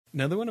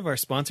Another one of our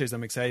sponsors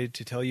I'm excited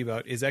to tell you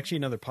about is actually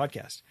another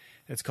podcast.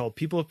 It's called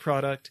People of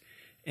Product,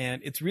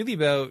 and it's really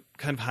about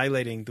kind of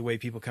highlighting the way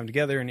people come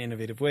together in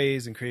innovative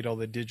ways and create all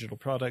the digital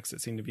products that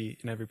seem to be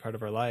in every part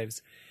of our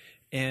lives.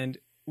 And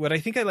what I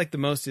think I like the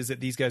most is that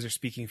these guys are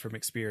speaking from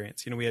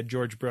experience. We had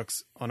George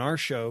Brooks on our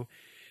show,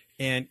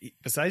 and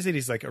besides that,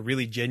 he's like a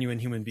really genuine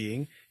human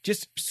being,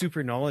 just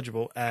super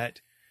knowledgeable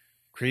at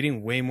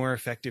creating way more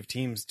effective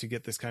teams to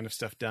get this kind of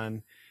stuff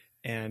done.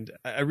 And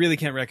I really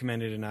can't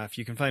recommend it enough.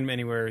 You can find them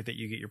anywhere that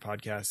you get your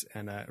podcasts,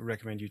 and I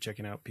recommend you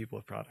checking out People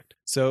of Product.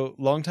 So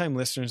longtime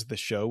listeners of the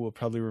show will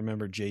probably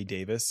remember Jay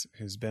Davis,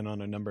 who's been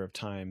on a number of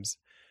times.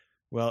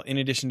 Well, in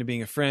addition to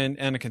being a friend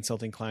and a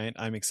consulting client,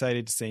 I'm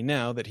excited to say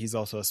now that he's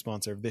also a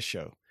sponsor of this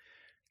show.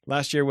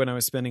 Last year, when I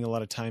was spending a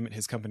lot of time at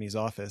his company's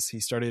office, he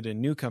started a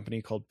new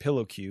company called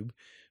PillowCube,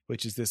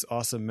 which is this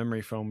awesome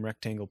memory foam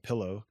rectangle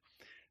pillow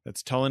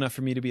that's tall enough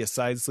for me to be a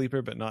side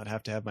sleeper, but not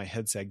have to have my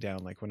head sag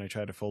down like when I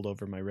try to fold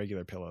over my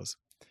regular pillows.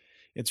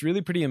 It's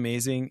really pretty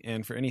amazing,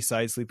 and for any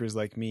side sleepers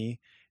like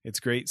me, it's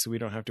great so we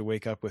don't have to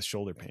wake up with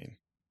shoulder pain.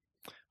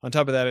 On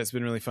top of that, it's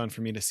been really fun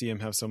for me to see him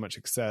have so much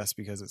success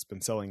because it's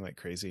been selling like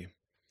crazy.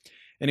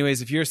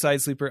 Anyways, if you're a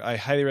side sleeper, I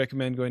highly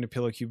recommend going to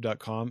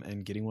pillowcube.com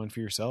and getting one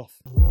for yourself.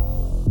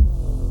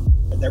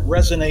 That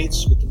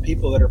resonates with the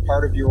people that are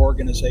part of your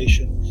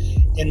organization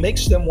and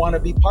makes them want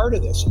to be part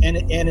of this and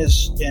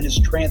is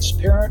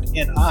transparent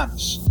and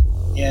honest.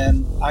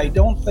 And I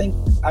don't think,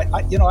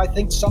 I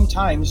think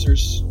sometimes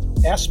there's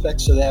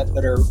aspects of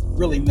that are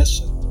really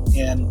missing.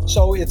 And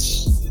so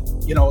it's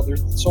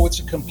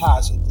a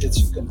composite.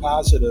 It's a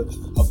composite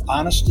of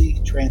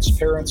honesty,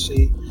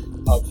 transparency,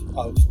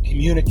 of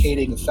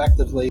communicating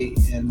effectively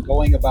and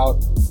going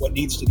about what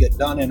needs to get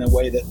done in a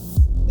way that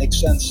makes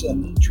sense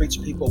and treats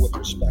people with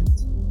respect.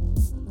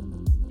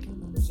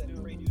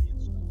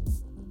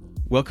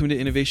 Welcome to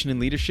Innovation and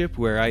Leadership,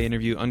 where I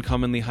interview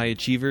uncommonly high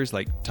achievers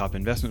like top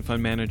investment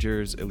fund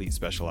managers, elite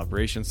special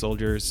operations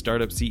soldiers,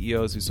 startup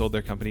CEOs who sold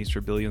their companies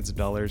for billions of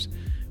dollars,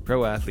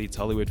 pro athletes,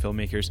 Hollywood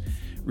filmmakers,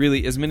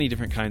 really as many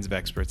different kinds of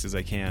experts as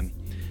I can.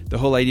 The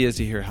whole idea is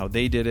to hear how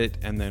they did it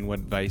and then what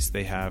advice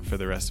they have for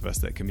the rest of us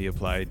that can be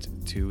applied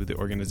to the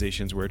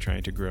organizations we're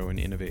trying to grow and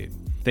innovate.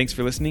 Thanks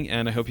for listening,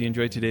 and I hope you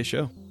enjoyed today's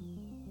show.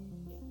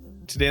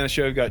 Today on the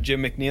show, I've got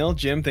Jim McNeil.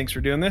 Jim, thanks for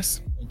doing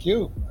this. Thank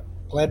you.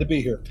 Glad to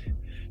be here.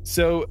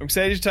 So I'm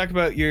excited to talk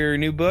about your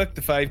new book,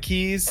 The 5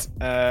 Keys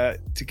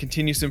to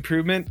Continuous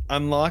Improvement,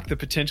 Unlock the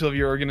Potential of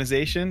Your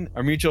Organization.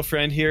 Our mutual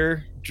friend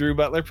here, Drew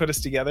Butler, put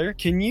us together.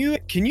 Can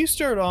you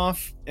start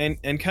off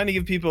and kind of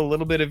give people a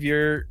little bit of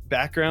your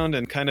background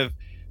and kind of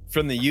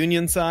from the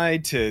union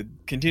side to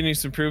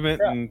continuous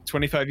improvement and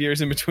 25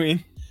 years in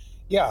between?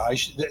 Yeah,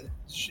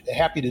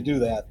 happy to do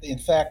that. In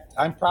fact,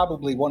 I'm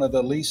probably one of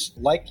the least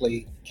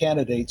likely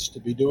candidates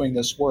to be doing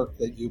this work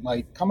that you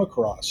might come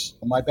across.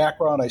 My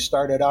background, I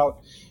started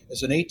out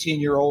as an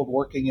 18-year-old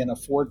working in a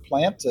Ford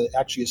plant,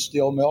 actually a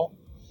steel mill,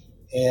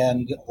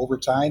 and over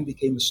time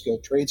became a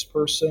skilled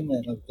tradesperson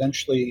and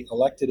eventually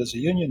elected as a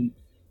union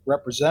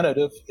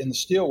representative in the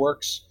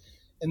steelworks.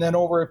 And then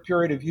over a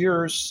period of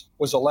years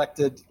was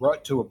elected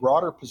to a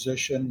broader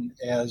position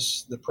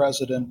as the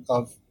president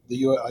of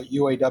the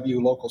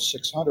UAW Local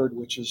 600,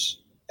 which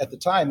is, at the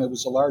time, it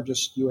was the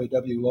largest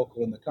UAW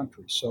local in the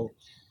country. So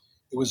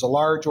it was a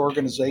large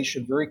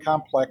organization, very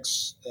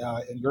complex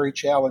and very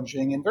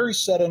challenging and very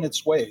set in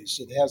its ways.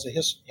 It has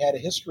had a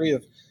history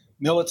of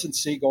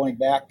militancy going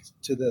back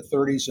to the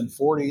 30s and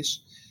 40s.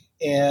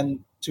 And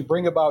to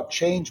bring about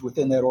change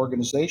within that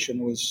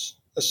organization was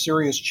a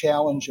serious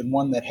challenge and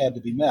one that had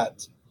to be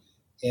met.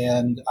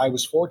 And I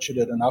was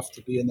fortunate enough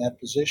to be in that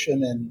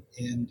position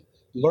and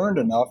learned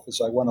enough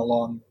as I went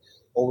along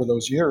over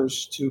those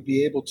years to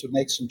be able to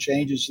make some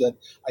changes that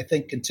I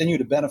think continue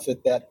to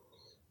benefit that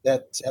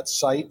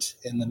site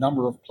and the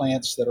number of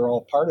plants that are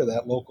all part of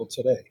that local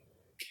today.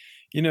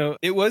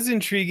 It was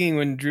intriguing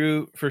when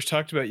Drew first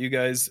talked about you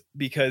guys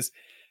because,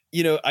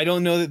 I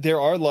don't know that there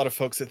are a lot of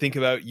folks that think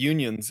about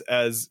unions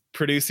as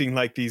producing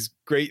like these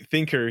great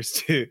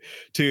thinkers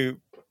to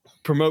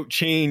promote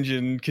change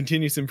and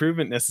continuous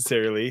improvement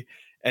necessarily.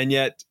 And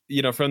yet,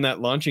 from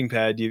that launching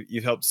pad,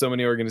 you've helped so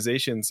many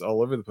organizations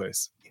all over the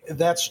place.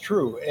 That's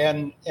true.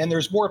 And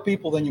there's more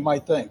people than you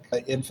might think.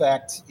 In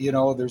fact,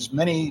 there's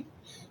many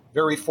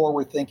very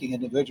forward-thinking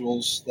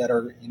individuals that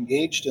are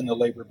engaged in the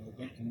labor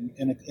movement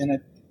in a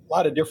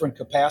lot of different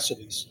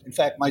capacities. In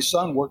fact, my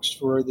son works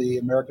for the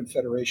American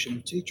Federation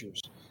of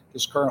Teachers,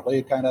 is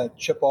currently kind of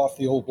chip off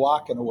the old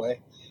block in a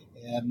way.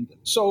 And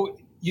so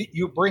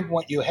you bring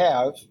what you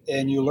have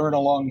and you learn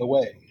along the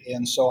way.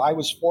 And so I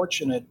was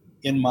fortunate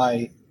in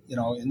my,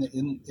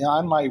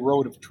 on my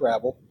road of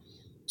travel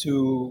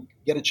to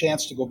get a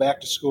chance to go back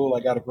to school.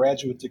 I got a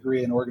graduate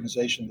degree in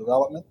organizational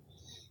development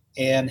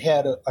and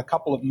had a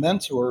couple of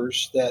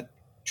mentors that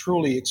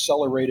truly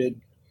accelerated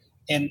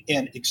and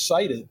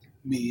excited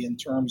me in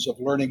terms of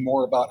learning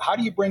more about how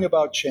do you bring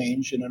about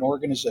change in an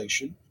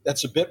organization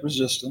that's a bit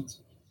resistant,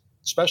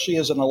 especially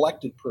as an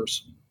elected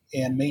person,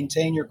 and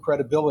maintain your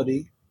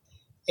credibility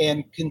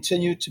and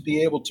continue to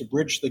be able to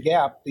bridge the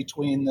gap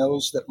between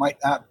those that might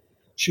not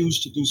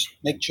choose to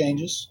make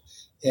changes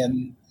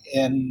and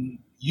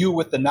you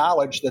with the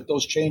knowledge that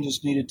those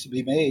changes needed to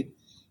be made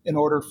in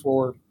order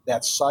for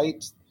that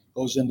site,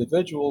 those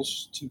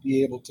individuals to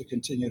be able to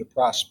continue to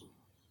prosper.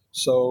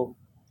 So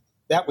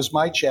that was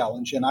my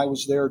challenge, and I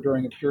was there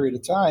during a period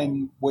of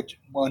time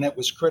when it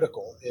was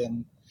critical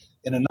in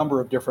a number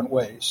of different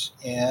ways,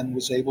 and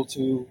was able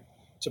to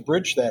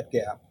bridge that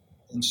gap.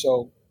 And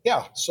so,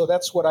 yeah, so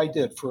that's what I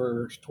did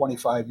for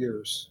 25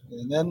 years,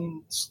 and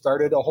then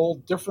started a whole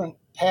different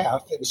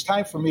path. It was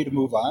time for me to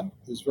move on.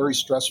 It was a very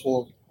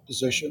stressful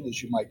position,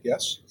 as you might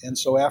guess. And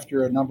so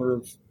after a number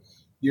of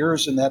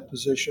years in that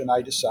position,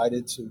 I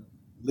decided to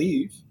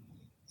leave,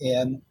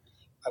 and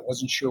I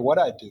wasn't sure what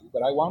I'd do,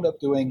 but I wound up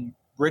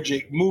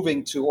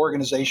moving to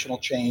organizational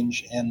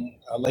change, and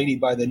a lady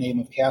by the name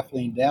of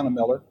Kathleen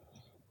Dannemiller,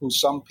 who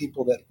some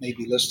people that may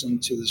be listening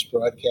to this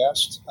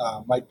broadcast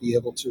might be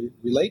able to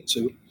relate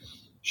to.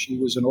 She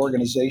was an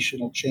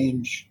organizational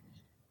change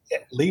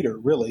leader,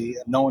 really,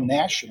 known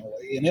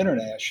nationally and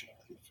internationally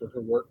for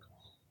her work.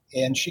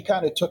 And she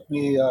kind of took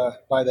me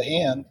by the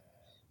hand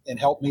and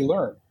helped me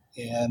learn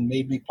and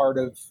made me part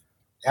of,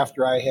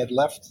 after I had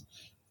left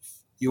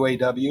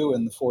UAW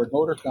and the Ford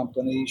Motor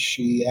Company,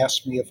 she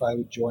asked me if I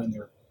would join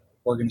their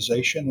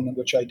organization, and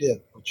which I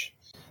did, which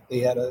they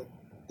had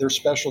their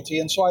specialty.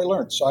 And so I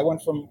learned. So I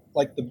went from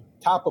like the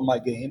top of my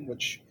game,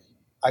 which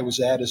I was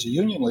at as a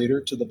union leader,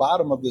 to the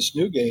bottom of this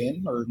new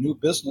game or new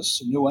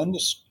business, a new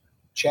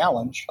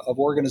challenge of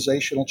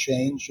organizational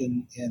change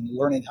and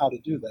learning how to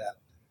do that.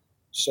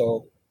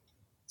 So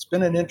it's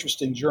been an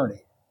interesting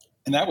journey.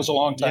 And that was a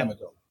long time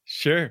ago.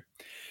 Sure.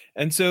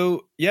 And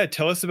so, yeah,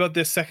 tell us about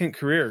this second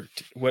career.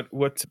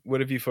 What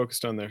have you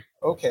focused on there?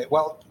 Okay.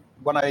 Well,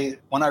 when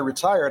I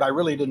retired, I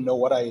really didn't know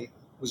what I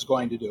was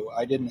going to do.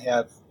 I didn't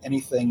have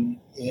anything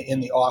in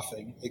the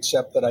offing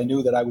except that I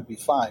knew that I would be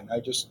fine.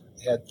 I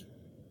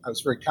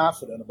was very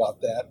confident about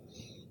that.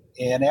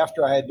 And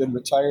after I had been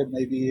retired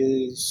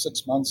maybe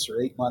 6 months or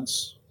 8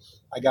 months,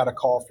 I got a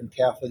call from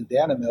Kathleen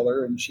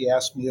Dannemiller, and she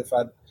asked me if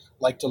I'd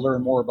like to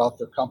learn more about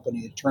their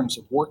company in terms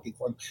of working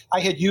for them. I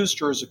had used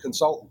her as a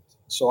consultant,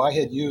 so I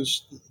had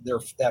used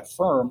that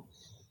firm,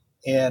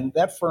 and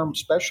that firm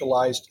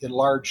specialized in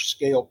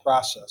large-scale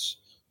process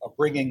of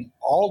bringing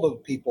all the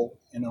people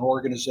in an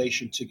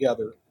organization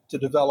together to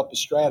develop a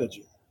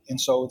strategy. And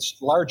so it's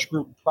a large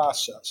group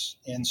process.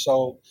 And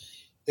so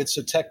it's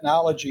a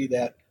technology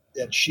that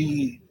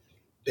she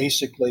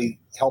basically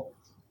helped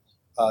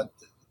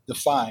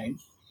define.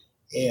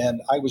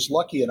 And I was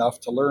lucky enough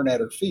to learn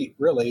at her feet,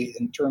 really,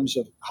 in terms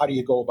of how do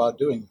you go about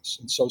doing this.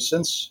 And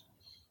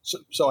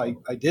so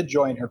I did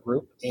join her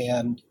group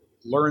and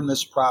learn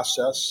this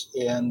process,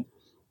 and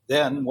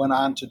then went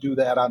on to do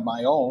that on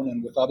my own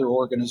and with other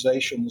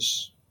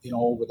organizations,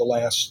 over the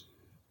last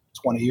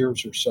 20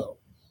 years or so.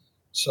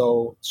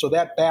 So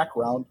that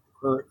background,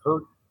 her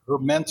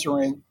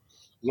mentoring,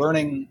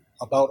 learning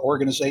about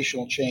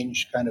organizational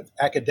change kind of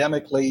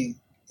academically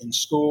in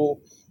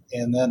school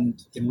and then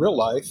in real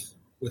life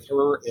with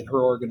her and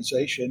her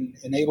organization,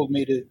 enabled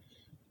me to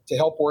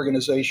help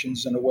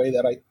organizations in a way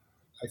that I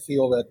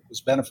feel that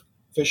was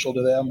beneficial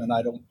to them. And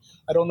I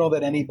don't know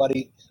that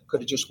anybody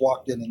could have just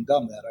walked in and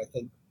done that. I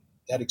think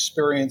that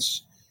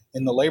experience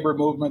in the labor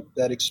movement,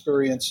 that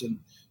experience in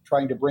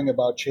trying to bring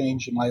about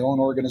change in my own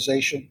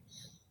organization,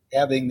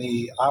 having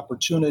the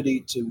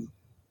opportunity to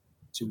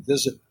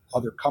visit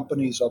other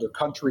companies, other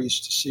countries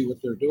to see what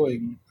they're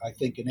doing, I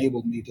think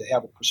enabled me to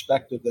have a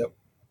perspective that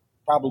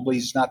probably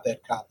is not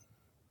that common.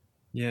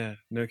 Yeah,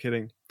 no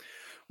kidding.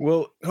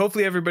 Well,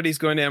 hopefully everybody's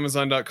going to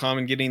Amazon.com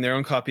and getting their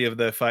own copy of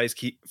the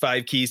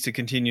 5 keys to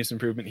continuous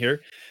improvement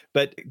here.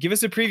 But give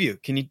us a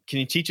preview. Can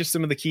you teach us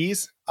some of the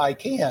keys? I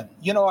can.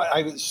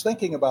 I was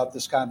thinking about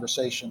this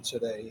conversation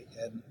today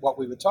and what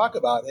we would talk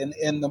about.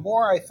 And the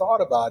more I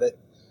thought about it,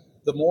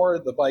 the more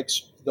the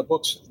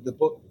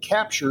book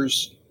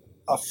captures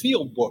a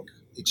field book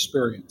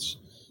experience,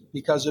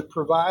 because it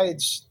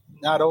provides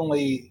not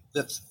only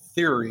the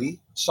theory,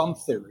 some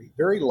theory,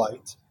 very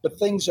light, but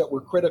things that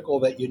were critical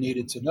that you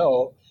needed to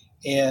know,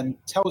 and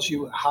tells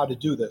you how to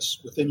do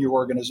this within your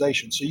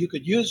organization. So you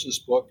could use this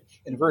book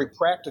in a very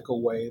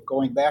practical way,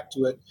 going back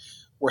to it.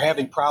 We're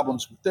having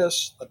problems with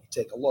this, let me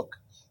take a look,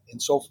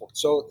 and so forth.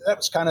 So that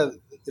was kind of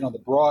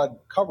the broad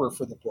cover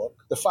for the book,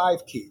 the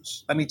 5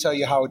 keys. Let me tell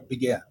you how it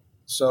began.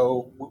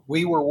 So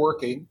we were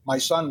working, my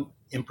son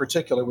in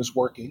particular was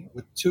working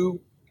with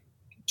two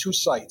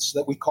sites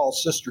that we call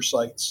sister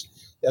sites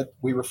that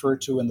we refer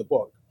to in the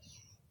book.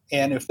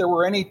 And if there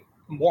were any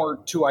more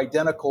two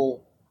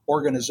identical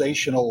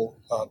organizational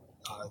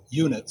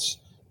units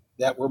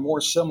that were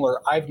more similar,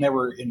 I've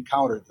never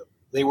encountered them.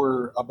 They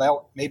were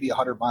about maybe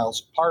 100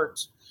 miles apart,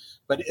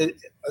 but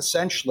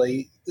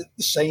essentially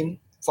the same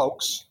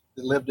folks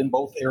that lived in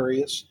both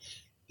areas.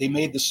 They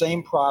made the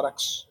same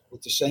products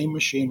with the same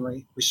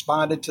machinery,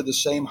 responded to the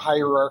same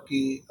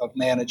hierarchy of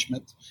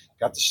management,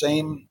 got the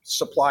same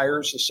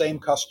suppliers, the same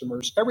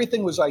customers.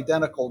 Everything was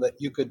identical that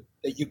you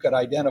could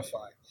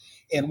identify.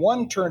 And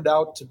one turned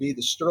out to be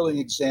the sterling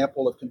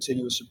example of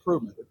continuous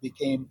improvement. It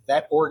became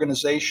that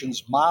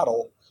organization's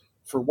model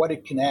for what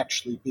it can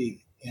actually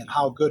be and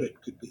how good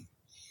it could be.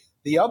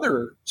 The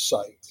other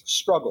site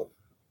struggled.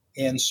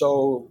 And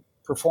so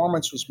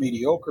performance was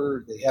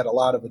mediocre. They had a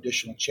lot of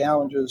additional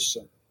challenges.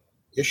 Some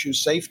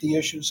issues, safety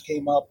issues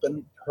came up,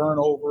 and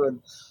turnover,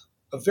 and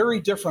a very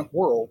different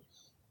world.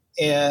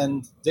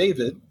 And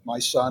David, my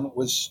son,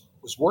 was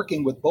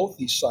working with both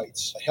these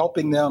sites,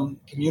 helping them,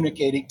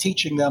 communicating,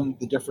 teaching them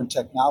the different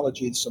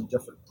technologies, some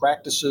different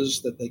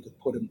practices that they could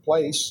put in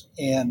place.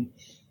 And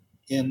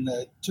in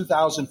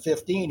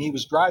 2015, he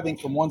was driving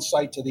from one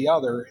site to the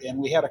other, and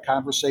we had a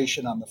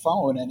conversation on the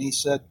phone, and he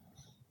said,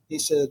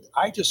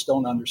 I just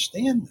don't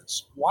understand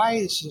this. Why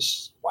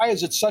is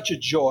it such a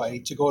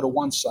joy to go to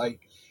one site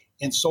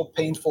and so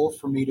painful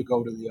for me to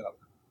go to the other?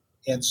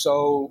 And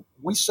so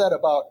we set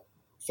about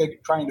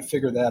trying to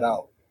figure that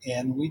out.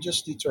 And we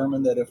just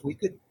determined that if we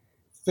could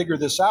figure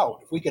this out,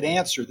 if we could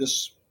answer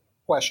this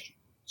question,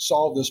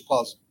 solve this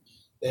puzzle,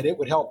 that it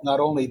would help not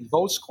only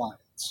those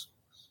clients,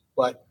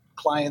 but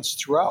clients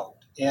throughout.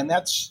 And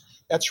that's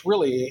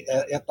really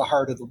at the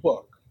heart of the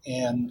book.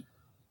 And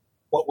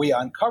what we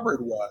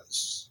uncovered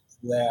was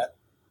that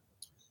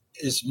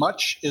as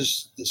much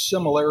as the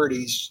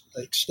similarities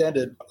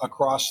extended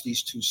across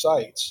these two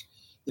sites,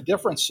 the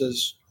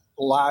differences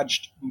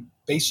lodged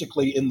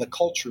basically in the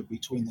culture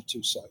between the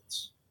two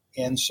sites.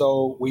 And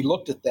so we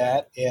looked at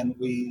that, and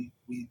we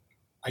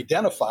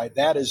identified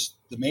that as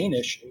the main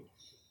issue.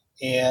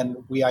 And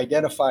we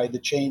identified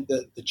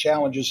the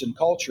challenges in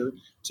culture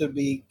to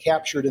be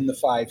captured in the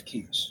 5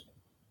 keys.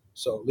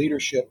 So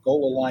leadership,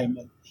 goal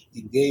alignment,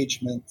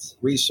 engagement,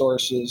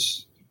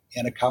 resources,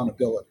 and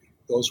accountability.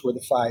 Those were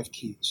the 5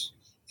 keys.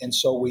 And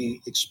so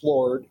we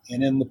explored,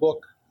 and in the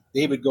book,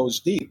 David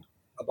goes deep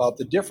about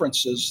the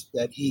differences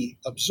that he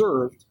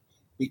observed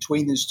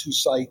between these two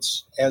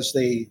sites as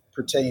they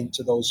pertain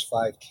to those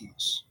 5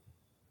 keys.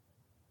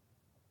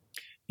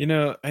 I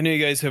know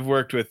you guys have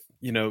worked with,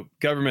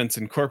 governments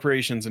and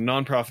corporations and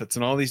nonprofits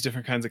and all these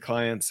different kinds of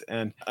clients.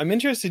 And I'm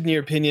interested in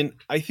your opinion.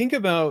 I think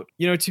about,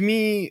 to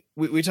me,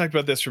 we talked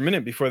about this for a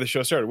minute before the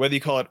show started, whether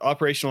you call it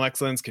operational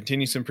excellence,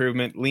 continuous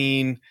improvement,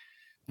 lean,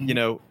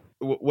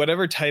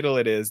 whatever title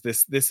it is,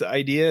 this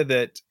idea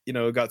that,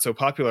 got so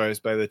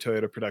popularized by the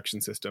Toyota production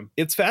system.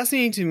 It's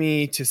fascinating to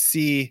me to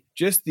see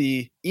just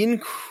the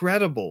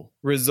incredible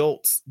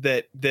results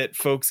that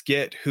folks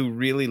get who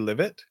really live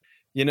it,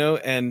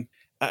 and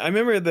I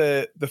remember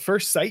the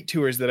first site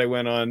tours that I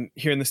went on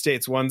here in the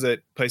States. One's at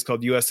a place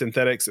called US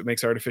Synthetics that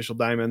makes artificial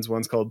diamonds.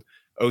 One's called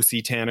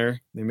OC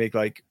Tanner. They make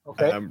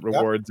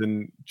rewards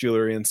and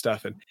jewelry and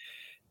stuff.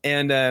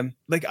 And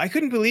I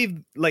couldn't believe,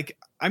 I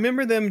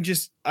remember them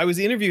I was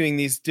interviewing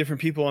these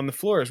different people on the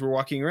floor as we're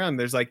walking around.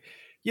 There's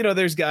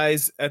there's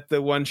guys at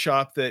the one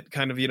shop that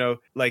kind of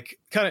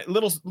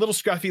little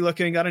scruffy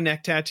looking, got a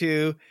neck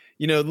tattoo.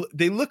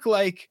 They look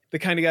like the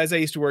kind of guys I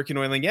used to work in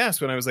oil and gas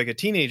when I was a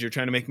teenager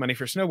trying to make money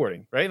for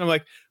snowboarding. Right. And I'm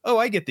like, oh,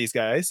 I get these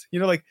guys,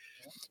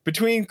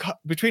 between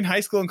high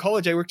school and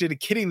college, I worked at a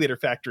kitty litter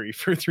factory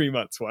for 3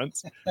 months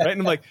once. Right. And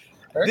I'm like,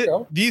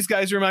 these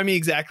guys remind me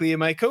exactly of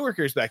my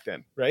coworkers back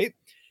then. Right.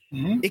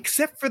 Mm-hmm.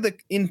 Except for the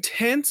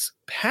intense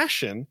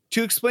passion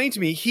to explain to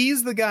me,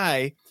 he's the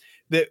guy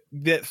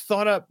that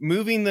thought up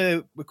moving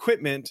the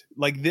equipment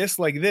like this,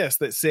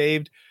 that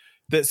saved,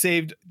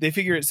 they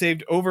figure it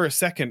saved over a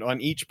second on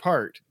each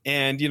part.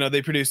 And,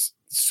 they produce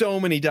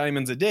so many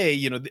diamonds a day,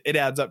 it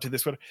adds up to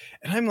this one.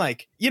 And I'm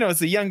like,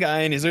 it's a young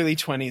guy in his early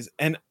 20s.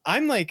 And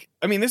I'm like,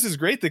 this is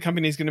great. The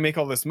company's going to make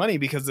all this money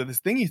because of this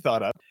thing you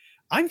thought up.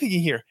 I'm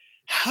thinking here,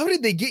 how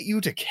did they get you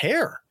to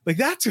care?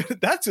 That's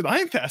what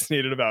I'm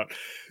fascinated about.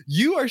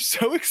 You are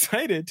so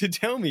excited to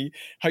tell me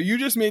how you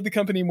just made the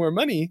company more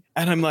money.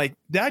 And I'm like,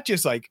 that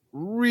just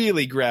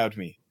really grabbed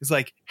me. It's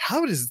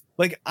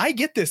I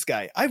get this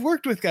guy. I've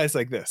worked with guys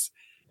like this.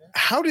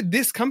 How did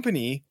this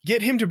company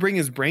get him to bring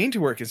his brain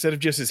to work instead of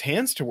just his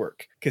hands to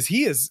work? Because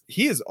he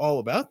is all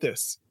about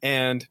this.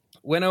 And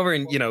went over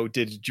and,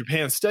 did a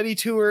Japan study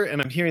tour.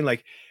 And I'm hearing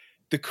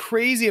the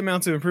crazy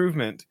amounts of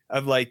improvement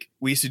of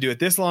we used to do it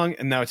this long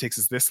and now it takes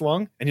us this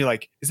long. And you're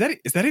like, is that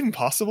even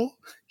possible?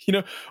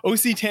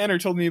 OC Tanner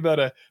told me about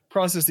a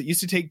process that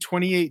used to take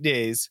 28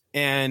 days.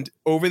 And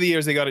over the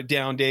years, they got it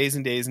down days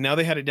and days. And now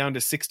they had it down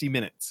to 60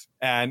 minutes.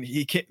 And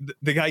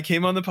the guy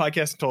came on the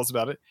podcast and told us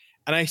about it.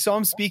 And I saw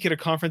him speak at a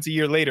conference a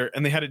year later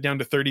and they had it down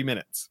to 30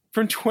 minutes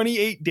from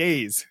 28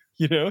 days,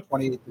 28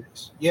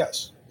 days.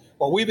 Yes.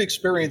 Well, we've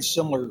experienced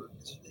similar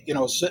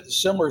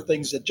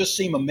things that just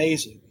seem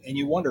amazing. And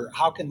you wonder,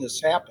 how can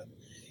this happen?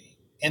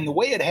 And the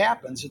way it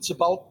happens, it's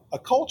about a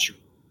culture.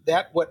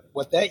 That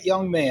what that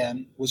young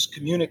man was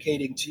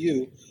communicating to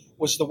you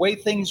was the way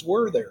things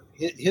were there.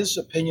 His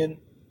opinion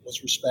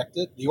was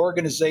respected. The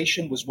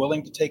organization was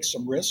willing to take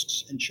some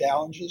risks and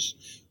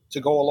challenges to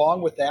go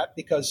along with that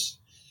because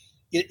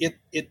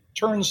it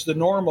turns the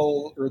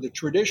normal or the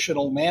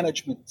traditional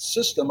management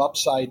system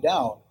upside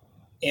down.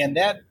 And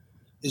that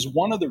is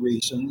one of the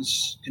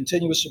reasons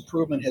continuous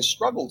improvement has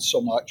struggled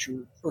so much,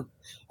 or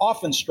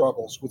often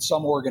struggles with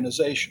some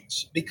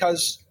organizations,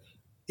 because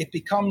it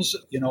becomes,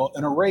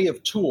 an array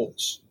of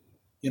tools.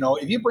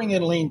 If you bring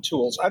in lean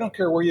tools, I don't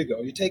care where you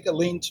go, you take a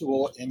lean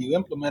tool and you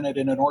implement it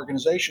in an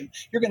organization,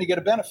 you're going to get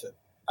a benefit.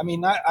 I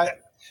mean,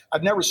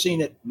 I've never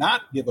seen it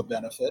not give a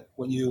benefit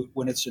when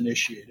it's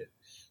initiated.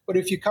 But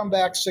if you come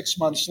back 6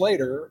 months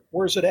later,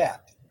 where's it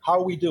at? How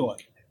are we doing?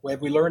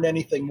 Have we learned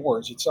anything more?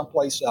 Is it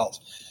someplace else?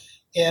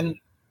 And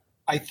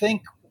I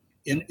think,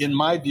 in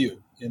my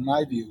view,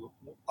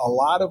 a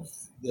lot of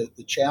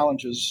the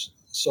challenges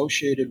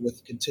associated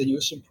with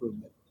continuous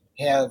improvement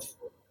have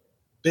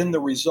been the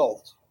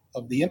result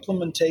of the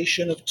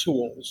implementation of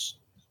tools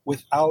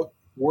without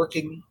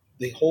working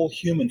the whole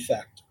human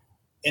factor.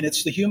 And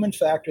it's the human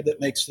factor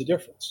that makes the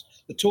difference.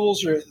 The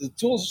tools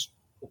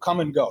will come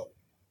and go,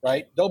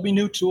 right? There'll be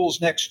new tools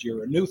next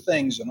year and new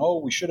things, and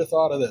we should have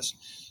thought of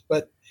this.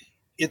 But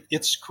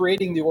it's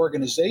creating the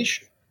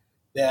organization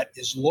that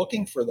is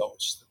looking for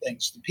those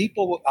things, the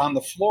people on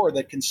the floor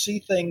that can see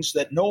things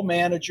that no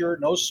manager,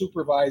 no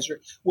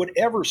supervisor would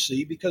ever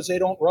see, because they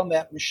don't run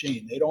that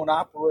machine. They don't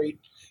operate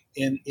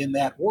in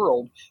that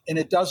world, and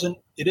it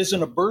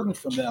isn't a burden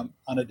from them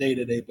on a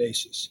day-to-day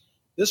basis.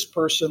 This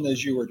person,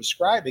 as you were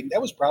describing,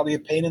 that was probably a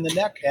pain in the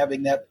neck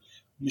having that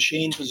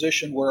machine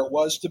position where it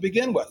was to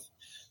begin with.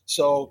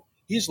 So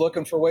he's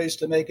looking for ways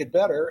to make it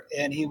better,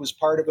 and he was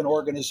part of an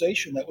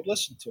organization that would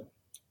listen to him.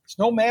 There's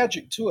no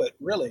magic to it,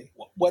 really.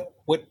 What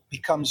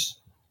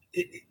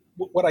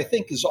I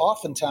think is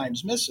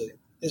oftentimes missing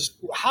is,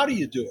 how do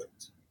you do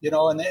it?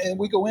 And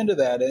we go into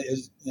that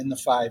in the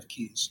 5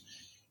 keys.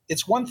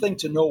 It's one thing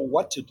to know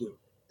what to do.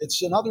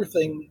 It's another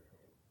thing,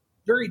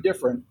 very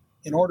different,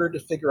 in order to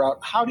figure out,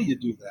 how do you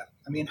do that?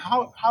 I mean,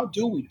 how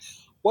do we?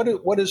 What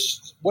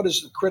is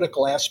the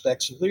critical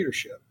aspects of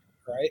leadership,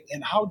 right?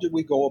 And how do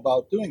we go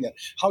about doing that?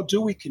 How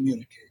do we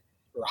communicate,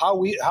 or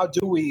how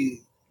do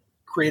we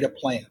create a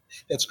plan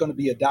that's going to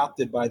be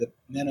adopted by the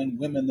men and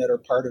women that are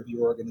part of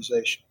your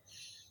organization?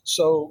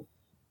 So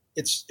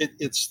it's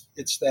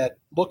that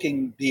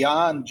looking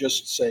beyond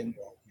just saying,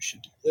 well, you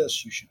should do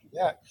this, you should do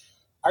that.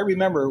 I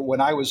remember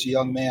when I was a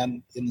young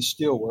man in the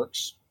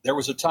steelworks, there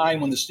was a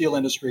time when the steel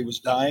industry was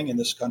dying in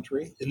this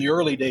country, in the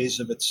early days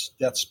of its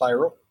death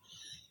spiral.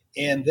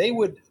 And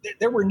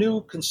there were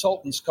new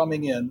consultants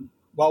coming in.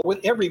 Well, with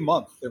every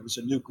month, there was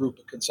a new group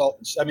of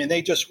consultants. I mean,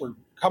 they just were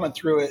coming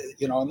through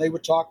it, and they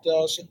would talk to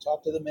us and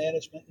talk to the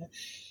management.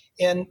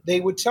 And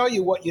they would tell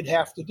you what you'd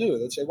have to do.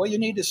 They'd say, well, you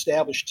need to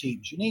establish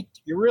teams. You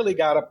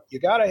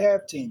gotta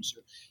have teams.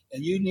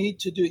 And you need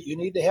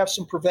to have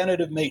some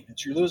preventative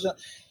maintenance. You're losing.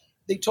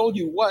 They told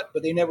you what,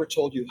 but they never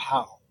told you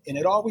how. And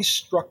it always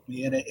struck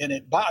me, and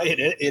it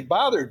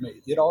bothered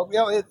me.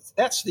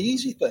 That's the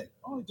easy thing.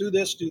 Oh, do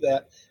this, do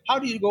that. How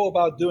do you go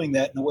about doing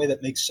that in a way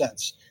that makes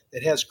sense,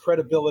 that has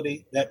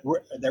credibility, that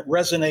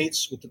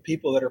resonates with the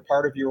people that are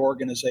part of your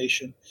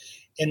organization,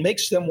 and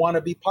makes them want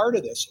to be part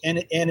of this,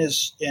 and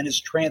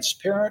is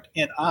transparent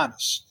and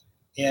honest?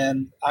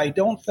 And I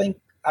don't think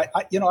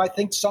I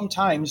think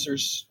sometimes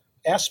there's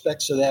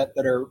aspects of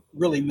that are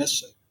really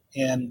missing,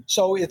 and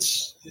so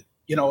it's.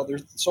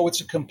 So it's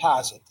a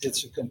composite.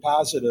 It's a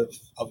composite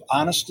of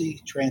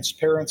honesty,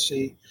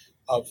 transparency,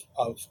 of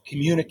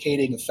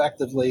communicating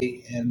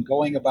effectively, and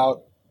going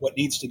about what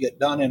needs to get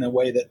done in a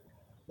way that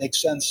makes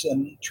sense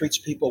and treats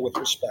people with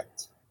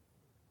respect.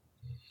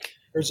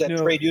 There's that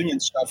trade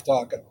union stuff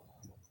talking.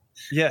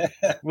 Yeah.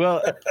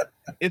 Well,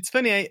 it's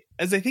funny.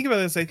 As I think about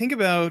this, I think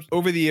about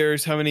over the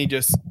years how many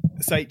just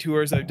site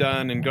tours I've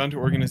done and gone to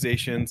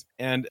organizations.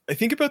 And I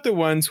think about the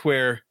ones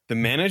where the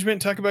management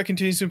talk about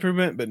continuous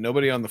improvement, but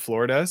nobody on the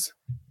floor does,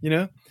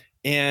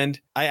 And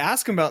I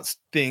ask them about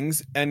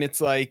things, and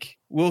it's like,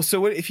 well,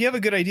 so what, if you have a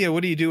good idea,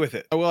 what do you do with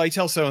it? Oh, well, I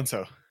tell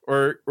so-and-so,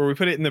 or we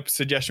put it in the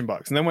suggestion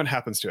box. And then what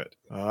happens to it?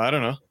 I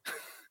don't know.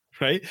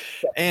 Right.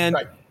 And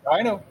right.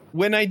 I know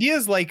when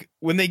ideas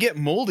when they get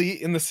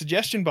moldy in the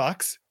suggestion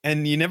box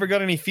and you never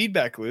got any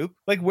feedback loop,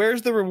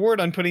 where's the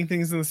reward on putting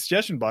things in the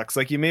suggestion box?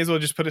 You may as well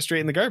just put it straight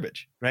in the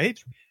garbage. Right.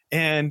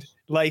 And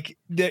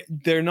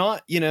they're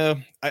not,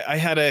 I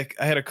had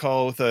a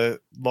call with a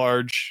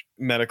large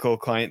medical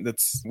client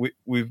that's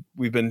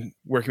we've been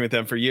working with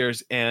them for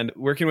years, and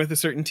working with a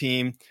certain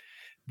team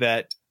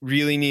that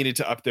really needed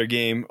to up their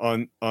game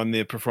on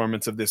the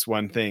performance of this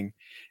one thing.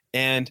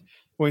 And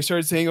when we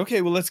started saying,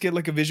 okay, well, let's get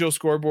a visual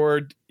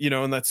scoreboard,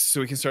 and so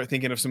we can start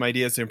thinking of some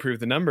ideas to improve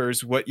the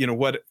numbers.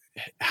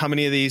 How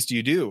many of these do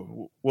you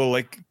do? Well,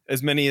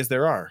 as many as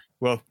there are.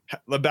 Well,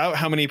 about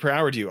how many per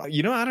hour do you? I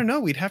don't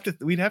know. We'd have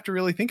to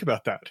really think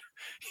about that.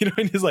 And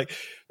it's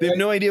they have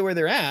no idea where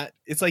they're at.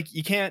 It's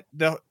you can't,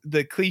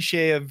 the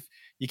cliche of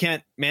you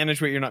can't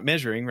manage what you're not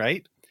measuring,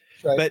 right?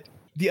 Right. But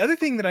the other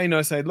thing that I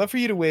noticed, I'd love for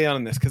you to weigh in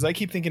on this, because I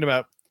keep thinking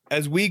about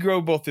as we grow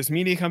both this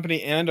media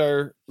company and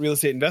our real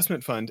estate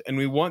investment fund, and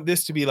we want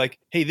this to be like,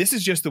 hey, this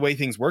is just the way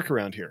things work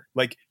around here.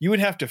 Like, you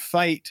would have to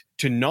fight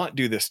to not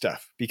do this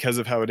stuff because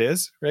of how it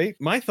is, right?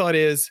 My thought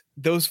is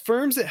those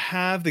firms that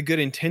have the good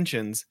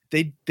intentions,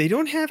 they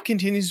don't have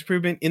continuous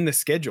improvement in the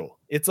schedule.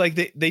 It's like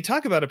they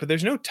talk about it, but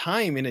there's no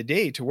time in a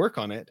day to work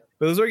on it.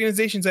 But those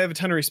organizations I have a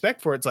ton of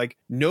respect for, it's like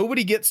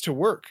nobody gets to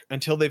work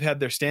until they've had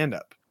their stand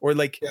up. Or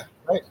like, Yeah,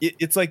 right.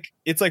 It's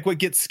like what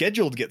gets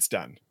scheduled gets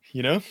done,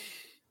 you know?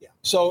 Yeah.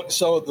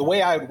 So the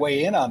way I would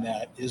weigh in on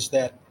that is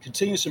that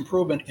continuous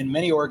improvement in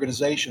many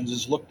organizations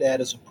is looked at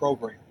as a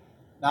program,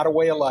 not a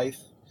way of life,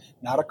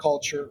 not a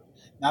culture,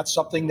 not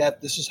something that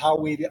this is how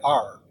we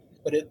are,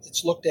 but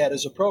it's looked at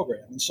as a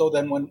program. And so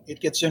then when it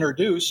gets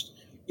introduced,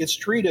 it's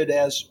treated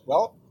as,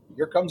 well,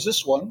 here comes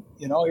this one,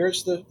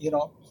 here's the,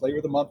 flavor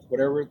of the month,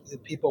 whatever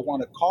people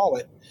want to call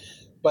it.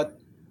 But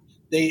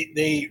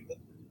they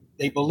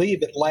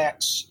believe it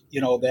lacks,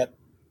 that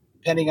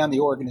depending on the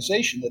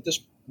organization, that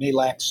this may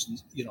lack,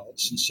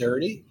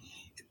 sincerity.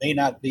 It may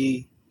not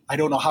be, I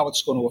don't know how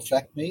it's going to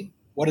affect me.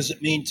 What does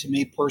it mean to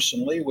me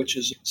personally, which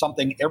is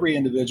something every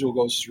individual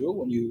goes through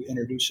when you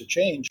introduce a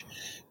change.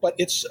 But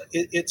it's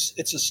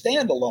a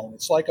standalone.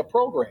 It's like a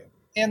program.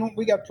 And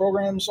we got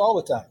programs all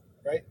the time,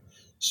 right?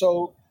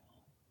 So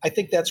I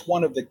think that's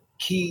one of the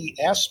key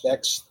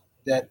aspects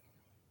that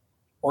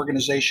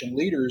organization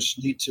leaders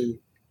need to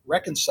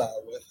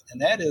reconcile with,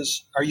 and that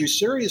is, are you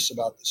serious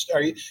about this?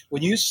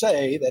 When you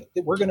say that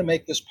we're going to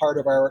make this part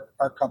of our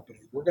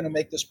company, we're going to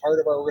make this part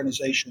of our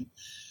organization,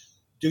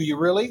 do you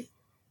really?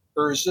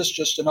 Or is this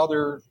just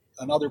another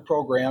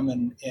program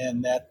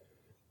and that,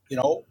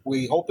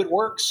 we hope it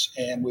works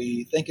and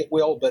we think it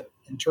will, but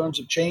in terms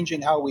of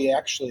changing how we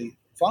actually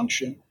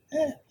function,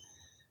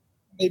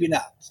 maybe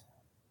not.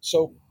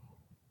 So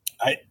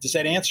does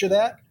that answer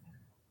that?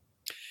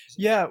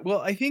 Yeah, well,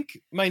 I think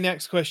my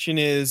next question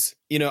is,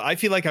 I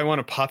feel like I want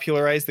to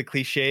popularize the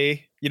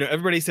cliche.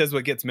 Everybody says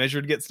what gets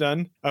measured gets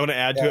done. I want to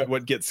add to it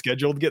what gets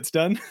scheduled gets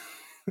done.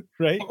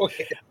 Right?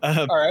 Okay.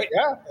 All right.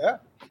 Yeah.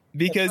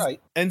 Because,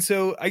 right. And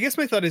so I guess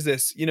my thought is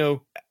this,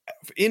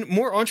 in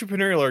more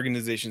entrepreneurial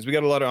organizations, we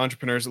got a lot of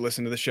entrepreneurs that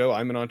listen to the show.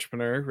 I'm an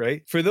entrepreneur,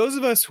 right? For those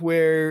of us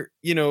where,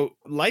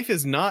 life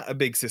is not a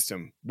big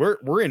system,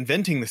 we're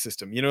inventing the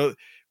system.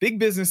 Big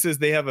businesses,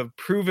 they have a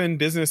proven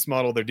business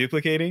model they're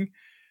duplicating.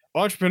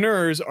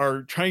 Entrepreneurs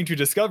are trying to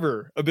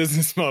discover a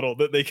business model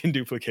that they can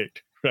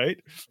duplicate, right?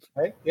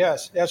 Right.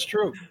 Yes, that's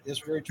true. It's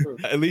very true.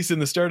 At least in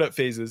the startup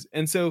phases.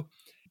 And so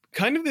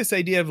kind of this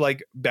idea of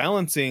like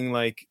balancing,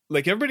 like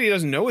everybody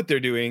doesn't know what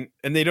they're doing,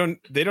 and they don't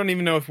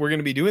even know if we're going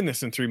to be doing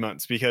this in 3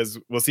 months because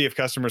we'll see if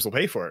customers will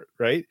pay for it,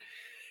 right?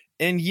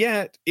 And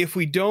yet, if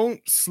we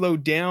don't slow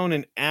down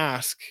and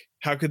ask,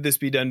 how could this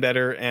be done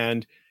better?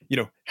 And,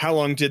 how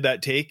long did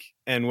that take?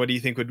 And what do you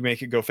think would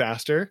make it go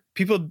faster?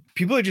 People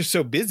are just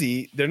so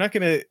busy, they're not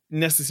going to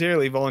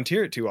necessarily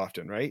volunteer it too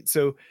often, right?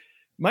 So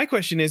my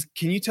question is,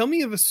 can you tell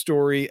me of a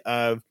story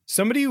of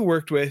somebody you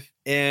worked with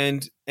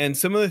and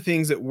some of the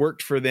things that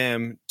worked for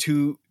them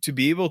to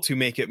be able to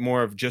make it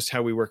more of just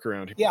how we work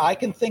around here? Yeah, I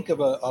can think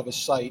of a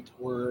site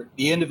where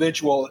the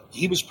individual,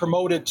 he was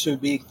promoted to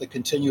be the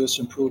continuous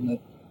improvement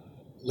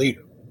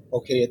leader,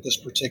 at this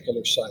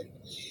particular site.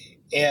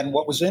 And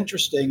what was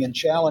interesting and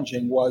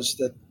challenging was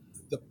that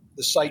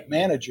the site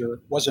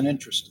manager wasn't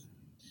interested.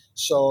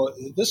 So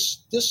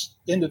this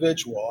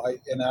individual,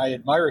 I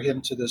admire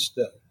him to this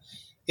day.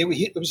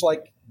 It was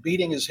like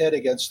beating his head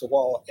against the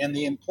wall, and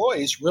the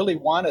employees really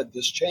wanted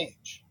this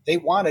change. They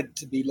wanted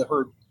to be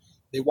heard.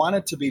 They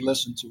wanted to be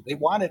listened to. They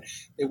wanted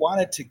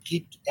to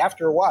keep.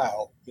 After a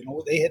while,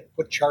 they had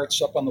put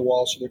charts up on the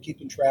wall, so they're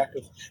keeping track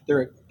of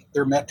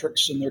their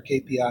metrics and their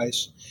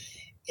KPIs,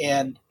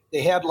 and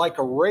they had like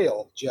a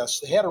rail, Jess.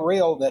 They had a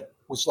rail that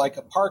was like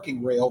a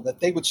parking rail that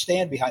they would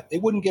stand behind. They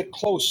wouldn't get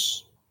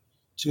close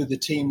to the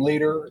team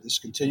leader, this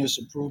continuous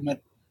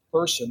improvement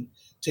person,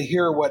 to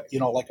hear what,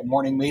 like a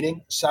morning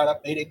meeting,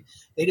 setup meeting.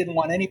 They didn't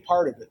want any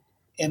part of it.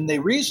 And the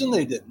reason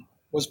they didn't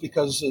was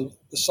because of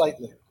the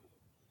site leader.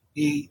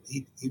 He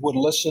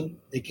wouldn't listen.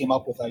 They came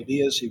up with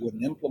ideas he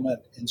wouldn't implement,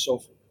 and so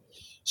forth.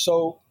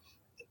 So,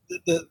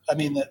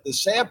 the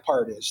sad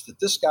part is that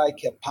this guy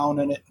kept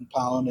pounding it and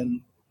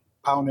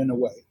pounding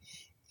away.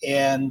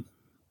 And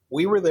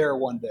we were there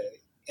one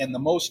day, and the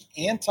most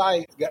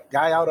anti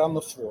guy out on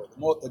the floor,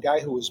 the guy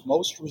who was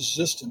most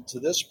resistant to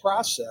this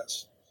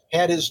process,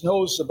 had his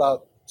nose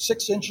about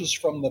 6 inches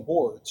from the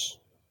boards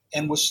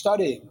and was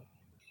studying.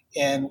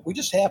 And we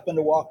just happened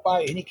to walk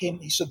by, and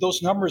he said,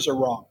 those numbers are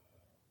wrong.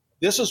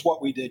 This is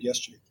what we did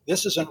yesterday.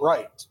 This isn't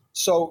right.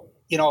 So,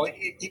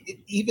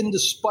 even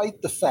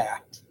despite the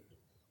fact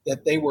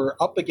that they were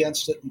up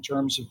against it in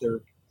terms of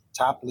their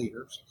top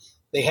leaders,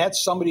 they had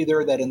somebody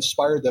there that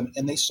inspired them,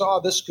 and they saw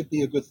this could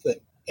be a good thing.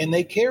 And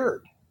they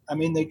cared.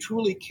 They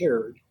truly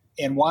cared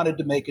and wanted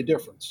to make a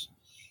difference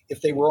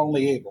if they were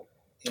only able.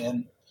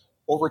 And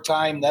over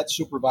time, that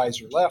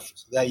supervisor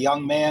left. That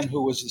young man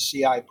who was the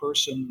CI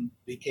person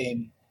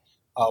became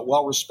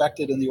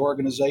well-respected in the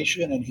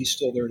organization, and he's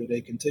still there today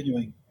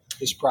continuing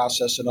his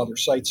process in other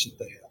sites that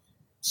they have.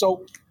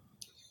 So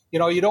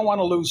you don't want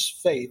to lose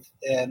faith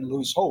and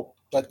lose hope,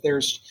 but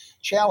there's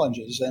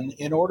challenges. And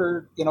in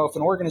order, if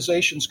an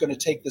organization is going to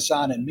take this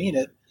on and mean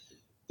it,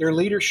 their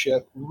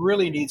leadership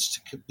really needs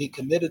to be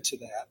committed to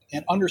that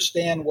and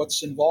understand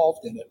what's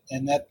involved in it,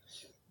 and that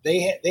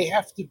they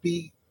have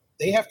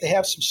to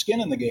have some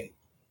skin in the game.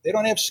 They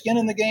don't have skin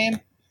in the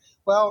game,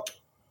 well,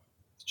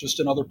 it's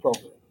just another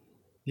program.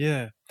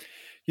 Yeah.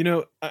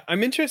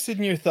 I'm interested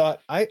in your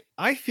thought.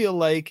 I feel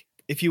like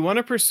if you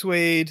want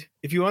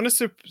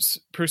to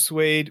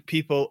persuade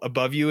people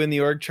above you in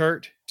the org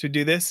chart to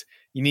do this,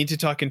 you need to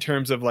talk in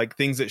terms of like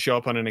things that show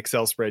up on an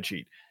Excel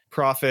spreadsheet,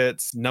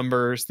 profits,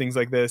 numbers, things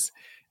like this.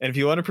 And if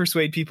you want to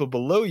persuade people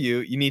below you,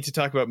 you need to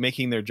talk about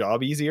making their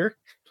job easier.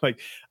 Like,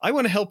 I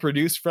want to help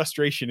reduce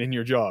frustration in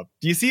your job.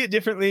 Do you see it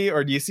differently,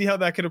 or do you see how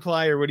that could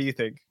apply, or what do you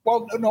think?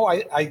 Well, no,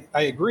 I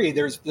agree.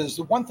 There's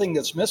the one thing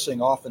that's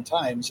missing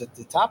oftentimes at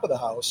the top of the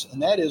house,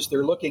 and that is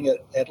they're looking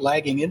at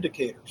lagging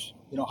indicators.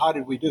 How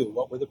did we do?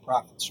 What were the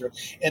profits?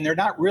 And they're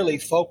not really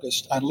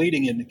focused on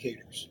leading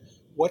indicators.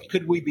 What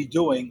could we be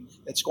doing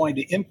that's going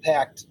to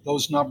impact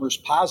those numbers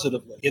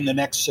positively in the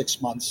next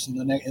 6 months, in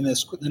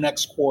the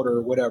next quarter,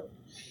 or whatever?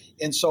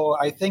 And so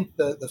I think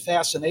the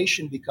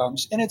fascination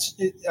becomes, and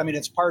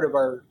it's part of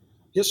our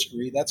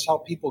history. That's how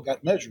people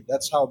got measured.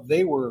 That's how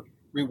they were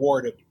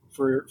rewarded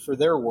for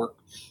their work,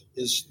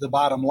 is the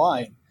bottom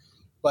line.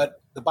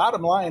 But the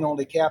bottom line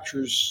only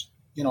captures,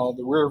 the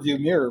rear view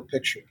mirror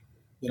picture,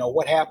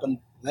 what happened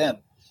then.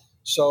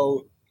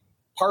 So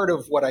part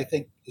of what I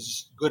think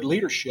is good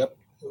leadership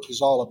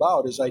is all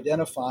about is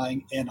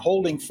identifying and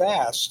holding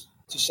fast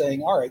to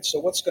saying, all right, so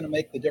what's going to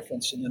make the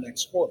difference in the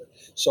next quarter?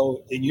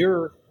 So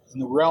in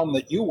the realm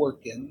that you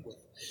work in with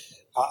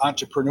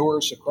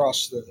entrepreneurs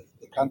across the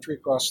country,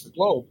 across the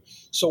globe.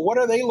 So what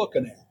are they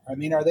looking at? I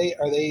mean,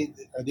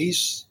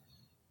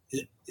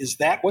 is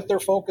that what they're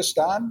focused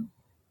on?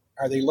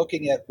 Are they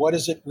looking at what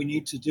is it we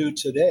need to do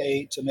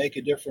today to make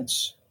a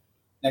difference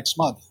next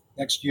month,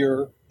 next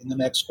year, in the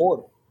next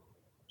quarter?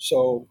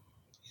 So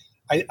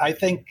I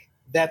think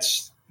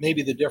that's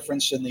maybe the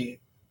difference in the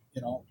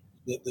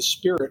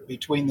spirit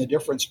between the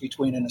difference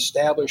between an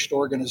established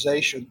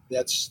organization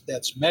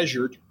that's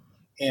measured,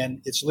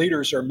 and its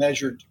leaders are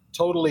measured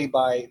totally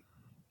by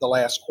the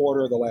last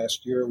quarter, the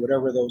last year,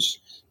 whatever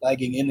those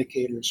lagging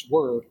indicators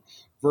were,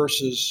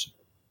 versus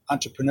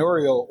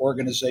entrepreneurial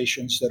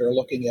organizations that are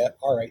looking at,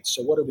 all right,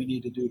 so what do we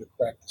need to do to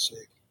crack this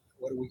egg?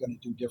 What are we going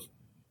to do different?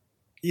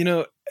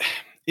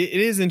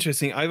 It is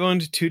interesting. I've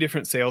owned 2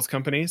 different sales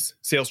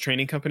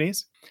training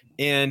companies.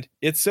 And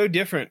it's so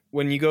different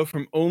when you go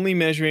from only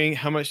measuring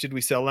how much did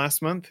we sell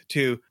last month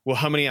to, well,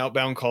 how many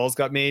outbound calls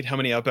got made, how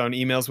many outbound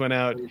emails went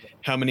out,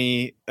 how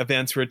many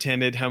events were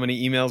attended, how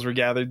many emails were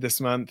gathered this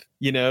month,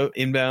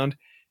 inbound.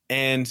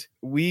 And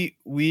we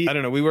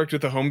worked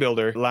with a home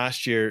builder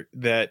last year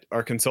that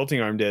our consulting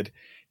arm did.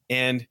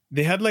 And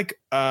they had like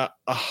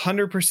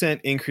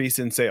 100% increase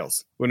in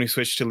sales when we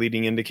switched to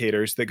leading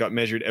indicators that got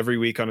measured every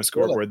week on a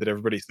scoreboard that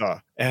everybody saw.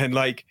 And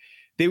like,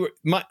 they were,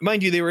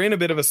 mind you, they were in a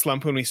bit of a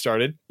slump when we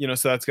started,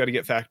 so that's got to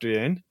get factored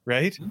in,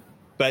 right?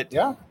 But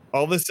yeah,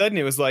 all of a sudden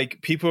it was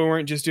like people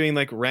weren't just doing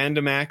like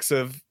random acts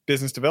of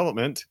business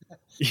development,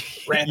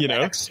 random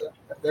acts.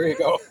 There you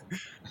go.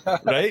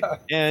 Right.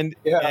 And,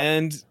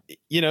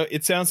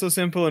 it sounds so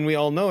simple and we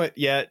all know it.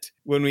 Yet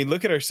when we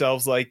look at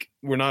ourselves, like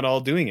we're not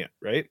all doing it.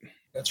 Right.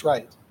 That's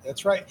right.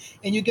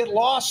 And you get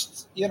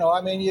lost, you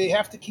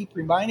have to keep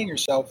reminding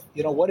yourself,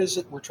 what is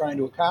it we're trying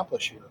to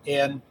accomplish here?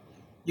 And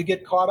you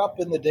get caught up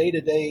in the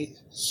day-to-day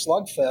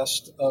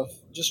slugfest of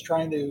just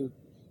trying to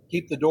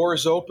keep the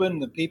doors open,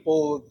 the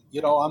people,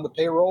 on the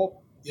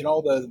payroll,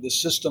 the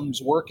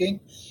systems working,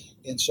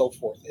 and so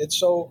forth. And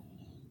so,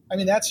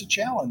 that's a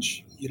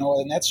challenge,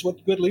 and that's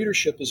what good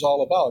leadership is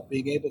all about,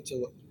 being able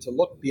to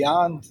look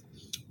beyond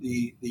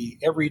the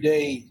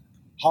everyday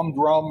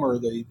humdrum or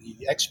the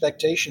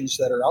expectations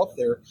that are out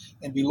there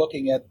and be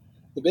looking at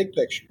the big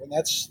picture. And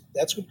that's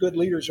what good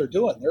leaders are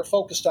doing. They're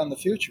focused on the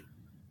future.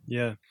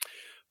 Yeah.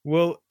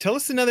 Well, tell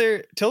us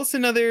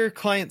another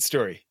client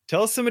story.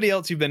 Tell us somebody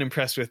else you've been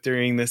impressed with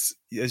during this,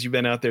 as you've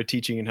been out there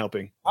teaching and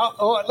helping.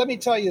 Let me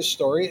tell you a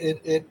story.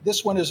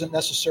 This one isn't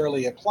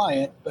necessarily a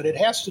client, but it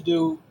has to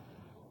do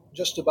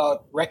just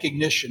about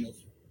recognition of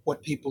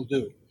what people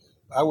do.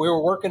 We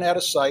were working at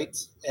a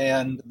site,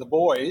 and the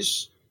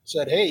boys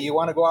said, "Hey, you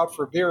want to go out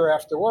for a beer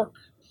after work?"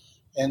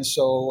 And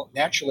so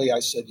naturally I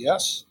said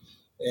yes.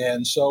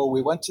 And so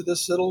we went to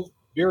this little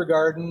beer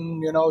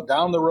garden,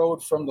 down the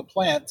road from the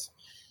plant.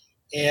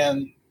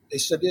 And they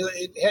said,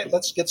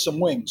 let's get some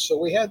wings. So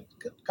we had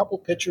a couple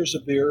pitchers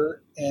of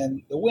beer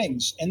and the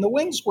wings. And the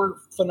wings were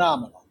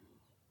phenomenal.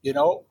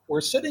 We're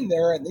sitting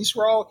there, and these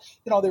were all,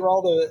 they were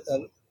all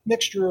the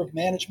mixture of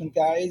management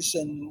guys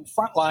and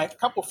a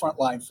couple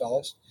frontline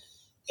fellows.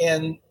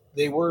 And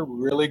they were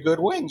really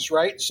good wings,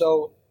 right?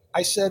 So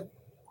I said,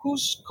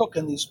 who's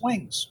cooking these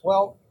wings?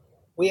 Well,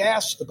 we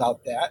asked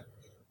about that.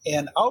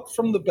 And out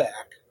from the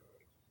back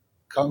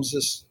comes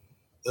this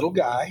little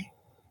guy.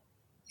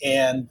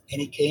 And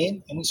he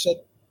came and we said,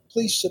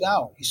 please sit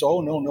down. He said,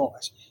 oh, no. I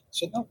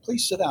said, no,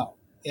 please sit down.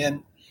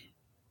 And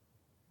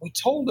we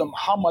told him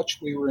how much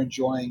we were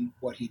enjoying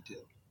what he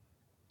did.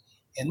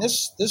 And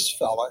this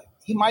fella,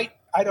 he might,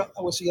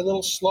 was he a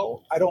little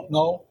slow? I don't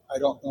know.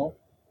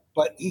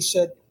 But he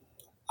said,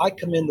 I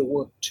come into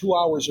work 2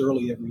 hours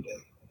early every day.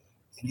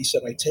 And he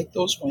said, I take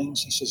those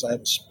wings. He says, I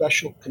have a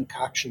special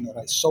concoction that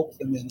I soak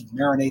them in and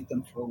marinate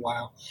them for a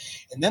while.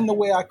 And then the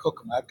way I cook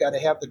them, I've got to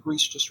have the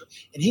grease just right.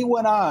 And he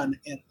went on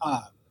and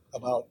on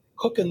about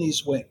cooking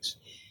these wings.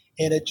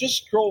 And it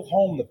just drove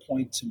home the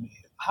point to me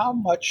how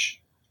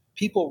much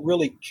people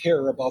really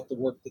care about the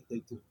work that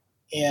they do.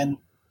 And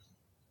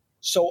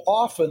so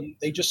often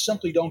they just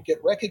simply don't get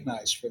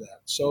recognized for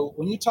that. So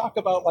when you talk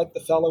about like the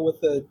fellow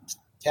with the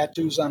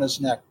tattoos on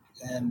his neck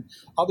and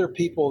other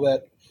people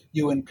that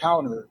you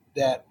encounter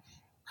that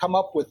come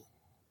up with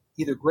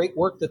either great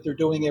work that they're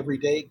doing every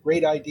day,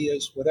 great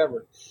ideas,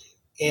 whatever,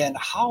 and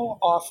how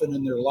often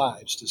in their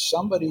lives does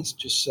somebody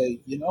just say,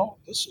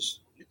 this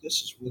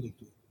is really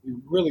good. We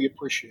really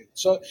appreciate it.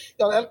 So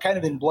that kind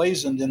of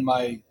emblazoned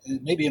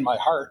maybe in my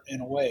heart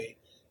in a way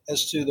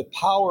as to the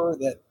power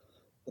that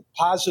the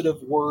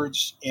positive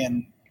words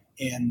and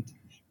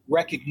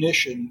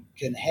recognition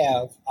can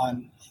have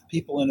on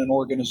people in an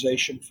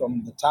organization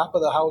from the top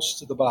of the house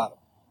to the bottom.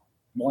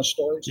 More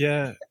stories?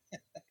 Yeah.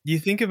 You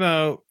think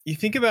about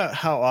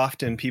how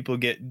often people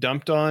get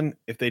dumped on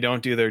if they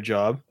don't do their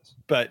job,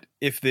 but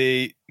if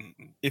they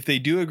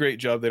do a great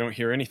job, they don't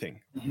hear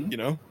anything.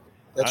 Mm-hmm.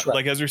 That's right.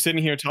 Like as we're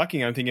sitting here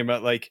talking, I'm thinking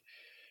about like,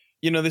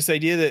 this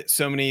idea that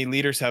so many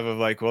leaders have of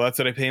like, well, that's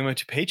what I pay my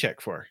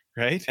paycheck for,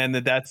 right? And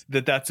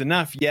that's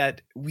enough.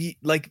 Yet we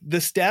like the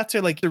stats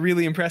are like they're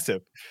really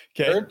impressive.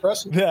 Okay, very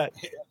impressive.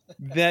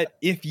 That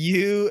if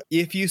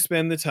you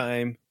spend the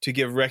time to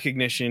give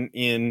recognition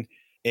in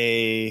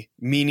a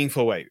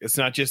meaningful way, it's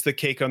not just the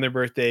cake on their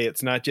birthday.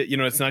 It's not just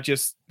it's not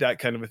just that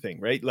kind of a thing,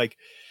 right? Like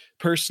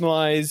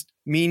personalized,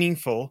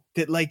 meaningful,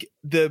 that like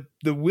the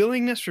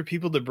willingness for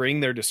people to bring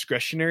their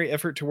discretionary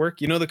effort to work,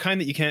 the kind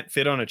that you can't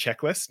fit on a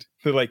checklist.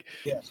 They're like,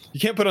 yes. You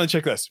can't put on a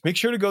checklist. Make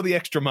sure to go the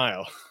extra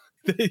mile.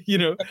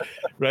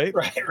 Right?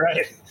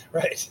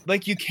 Right.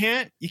 Like you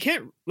can't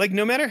like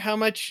no matter how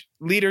much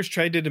leaders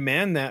try to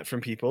demand that from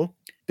people,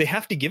 they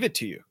have to give it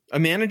to you. A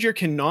manager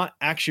cannot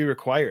actually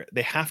require it.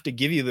 They have to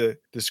give you the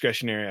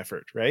discretionary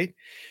effort, right?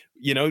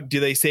 Do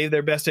they save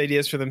their best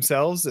ideas for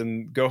themselves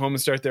and go home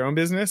and start their own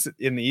business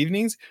in the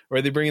evenings, or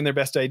are they bringing their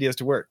best ideas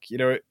to work?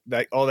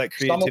 That all that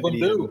creativity. Some of them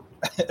do,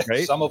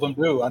 right? Some of them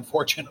do,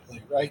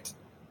 unfortunately, right?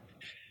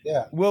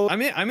 Yeah. Well,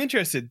 I'm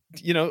interested.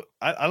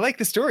 I like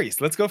the stories.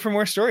 Let's go for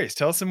more stories.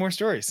 Tell us some more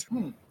stories.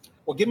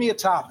 Well, give me a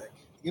topic.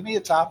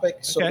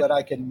 So that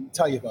I can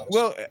tell you about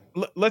it.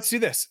 Well, let's do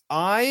this.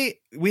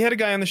 We had a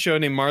guy on the show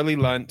named Marley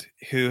Lunt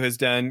who has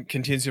done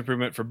continuous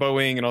improvement for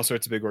Boeing and all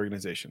sorts of big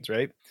organizations,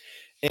 right?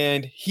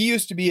 And he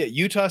used to be at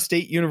Utah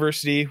State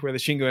University, where the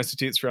Shingo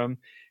Institute's from.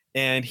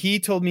 And he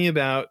told me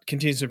about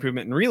continuous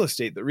improvement in real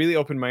estate that really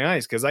opened my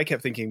eyes because I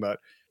kept thinking about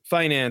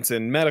finance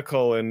and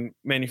medical and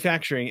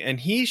manufacturing. And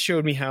he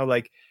showed me how,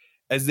 like,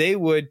 as they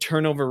would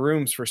turn over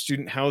rooms for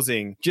student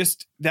housing,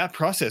 just that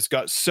process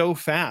got so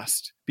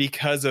fast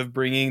because of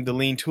bringing the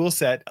lean tool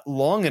set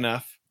long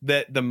enough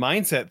that the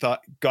mindset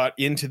got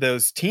into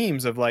those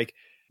teams of like,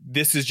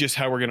 this is just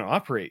how we're going to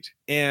operate.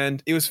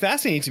 And it was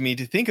fascinating to me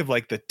to think of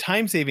like the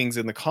time savings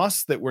and the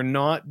costs that were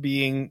not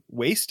being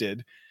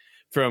wasted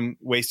from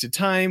wasted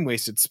time,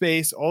 wasted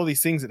space, all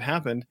these things that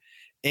happened.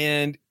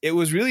 And it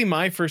was really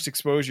my first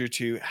exposure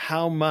to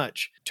how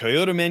much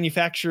Toyota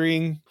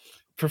manufacturing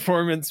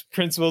performance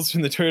principles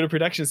from the Toyota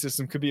production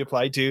system could be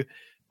applied to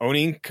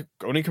owning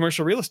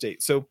commercial real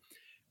estate. So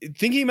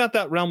thinking about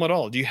that realm at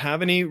all, do you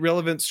have any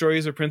relevant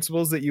stories or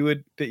principles that you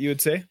would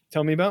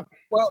tell me about?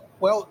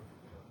 Well,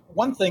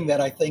 one thing that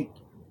I think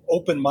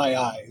opened my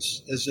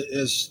eyes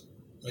is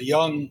a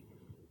young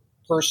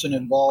person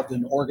involved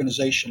in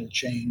organizational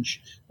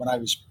change when I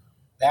was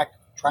back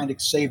trying to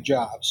save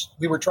jobs.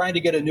 We were trying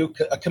to get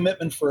a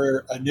commitment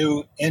for a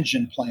new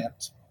engine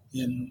plant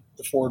in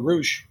the Ford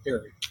Rouge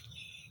area.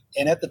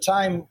 And at the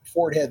time,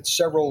 Ford had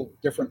several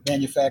different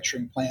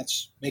manufacturing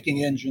plants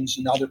making engines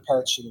in other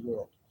parts of the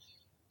world.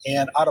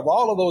 And out of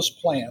all of those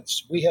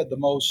plants, we had the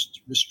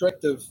most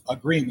restrictive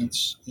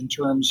agreements in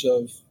terms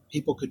of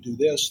people could do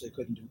this, they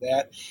couldn't do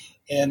that.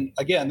 And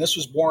again, this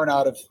was born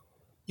out of,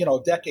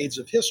 decades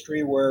of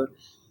history where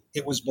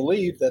it was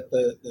believed that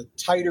the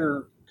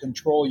tighter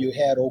control you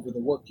had over the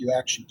work you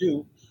actually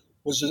do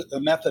was a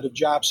method of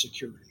job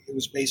security. It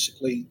was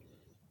basically,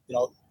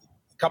 the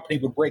company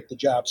would break the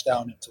jobs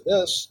down into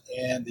this,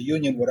 and the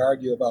union would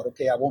argue about,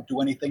 okay, I won't do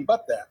anything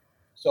but that.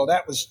 So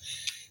that was,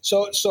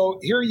 so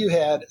here you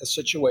had a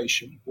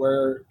situation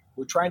where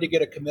we're trying to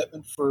get a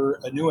commitment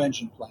for a new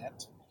engine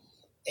plant.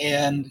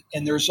 And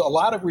there's a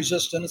lot of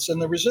resistance,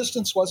 and the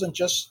resistance wasn't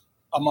just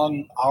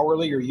among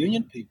hourly or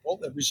union people.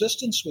 The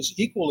resistance was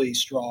equally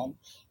strong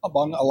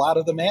among a lot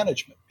of the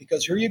management,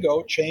 because here you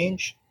go,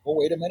 change. Oh,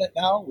 wait a minute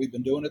now, we've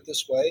been doing it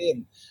this way,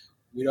 and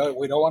we don't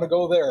want to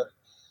go there.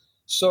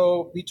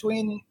 So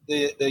between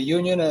the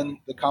union and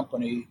the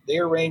company, they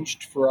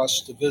arranged for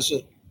us to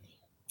visit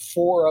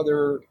 4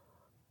 other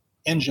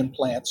engine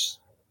plants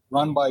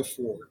run by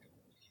Ford.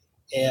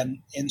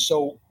 And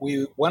so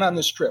we went on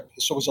this trip.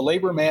 So it was a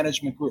labor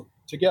management group.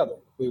 Together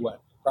we went,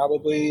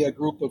 probably a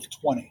group of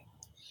 20.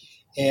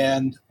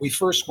 And we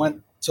first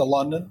went to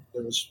London.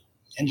 There was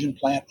an engine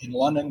plant in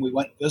London. We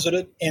went and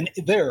visited. And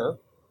there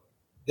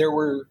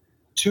were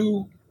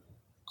two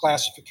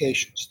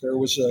classifications. There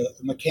was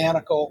a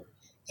mechanical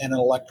and an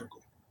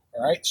electrical.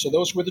 All right. So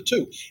those were the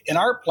two. In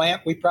our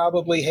plant, we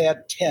probably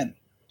had 10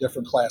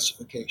 different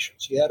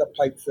classifications. You had a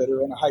pipe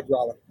fitter and a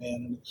hydraulic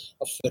man and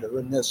a fitter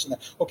and this and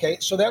that. Okay.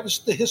 So that was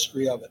the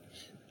history of it.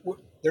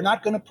 They're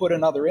not going to put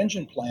another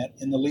engine plant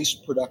in the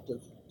least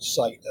productive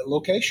site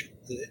location.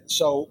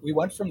 So we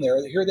went from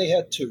there. Here they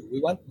had two.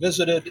 We went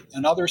visited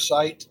another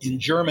site in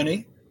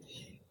Germany,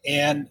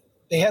 and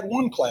they had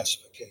one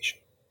classification.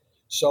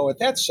 So at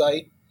that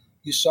site,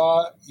 you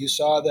saw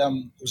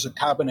them. It was a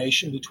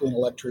combination between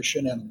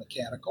electrician and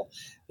mechanical.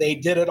 They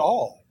did it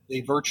all.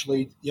 They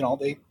virtually,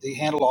 they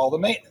handled all the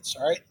maintenance.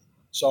 All right.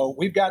 So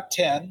we've got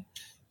 10,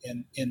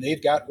 and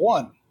they've got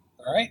one.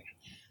 All right.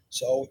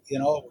 So,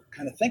 we're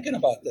kind of thinking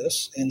about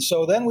this. And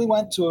so then we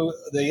went to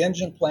the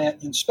engine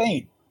plant in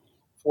Spain,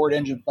 Ford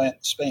engine plant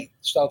in Spain,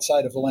 just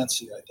outside of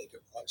Valencia, I think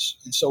it was.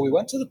 And so we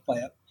went to the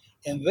plant,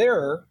 and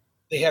there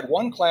they had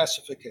one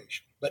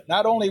classification. But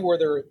not only were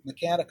there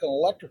mechanical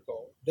and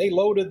electrical, they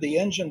loaded the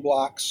engine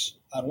blocks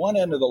on one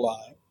end of the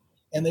line,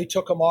 and they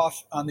took them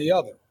off on the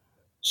other.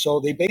 So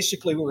they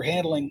basically were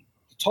handling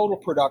the total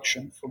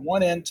production from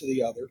one end to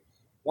the other,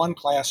 one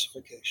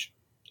classification.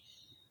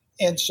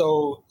 And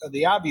so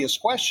the obvious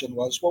question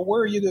was, well,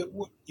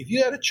 if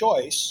you had a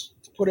choice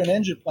to put an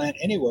engine plant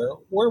anywhere,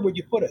 where would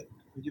you put it?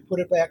 Would you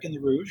put it back in the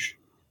Rouge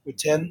with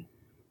 10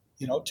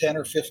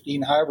 or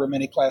 15, however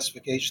many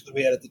classifications that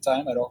we had at the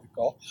time, I don't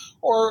recall,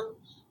 or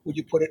would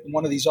you put it in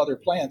one of these other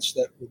plants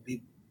that would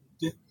be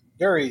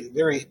very,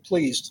 very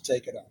pleased to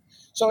take it on?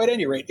 So at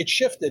any rate, it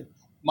shifted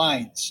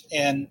minds.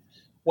 And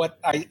what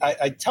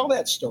I tell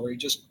that story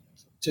just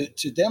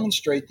to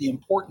demonstrate the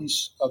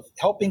importance of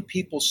helping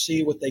people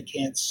see what they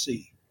can't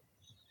see.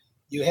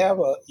 You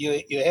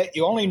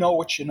only know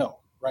what you know,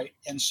 right?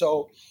 And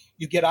so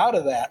you get out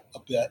of that a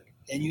bit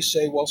and you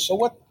say, well, so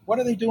what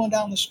are they doing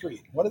down the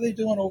street? What are they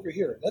doing over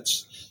here?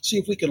 Let's see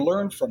if we can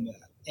learn from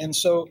that. And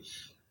so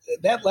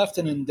that left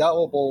an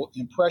indelible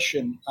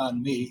impression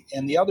on me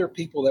and the other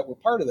people that were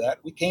part of that.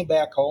 We came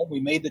back home. We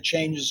made the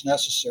changes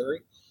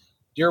necessary.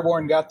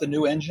 Dearborn got the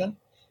new engine,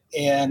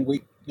 and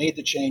we made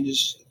the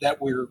changes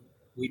that we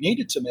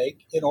needed to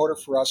make in order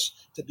for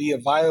us to be a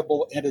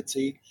viable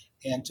entity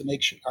and to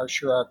make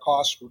sure our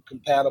costs were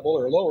compatible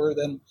or lower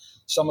than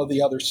some of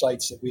the other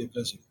sites that we had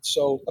visited.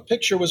 So a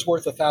picture was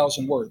worth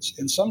 1,000 words.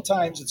 And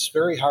sometimes it's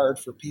very hard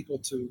for people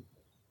to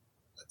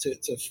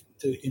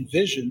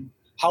envision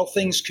how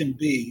things can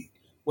be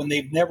when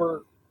they've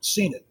never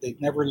seen it. They've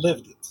never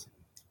lived it.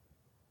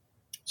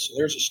 So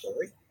there's a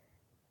story.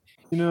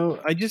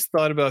 I just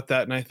thought about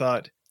that, and I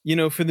thought,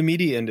 for the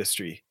media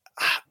industry,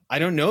 I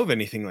don't know of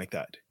anything like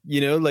that.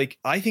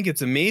 I think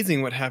it's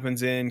amazing what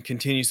happens in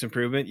continuous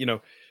improvement.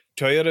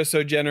 Toyota's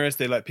so generous,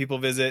 they let people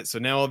visit. So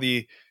now all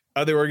the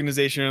other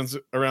organizations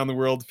around the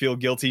world feel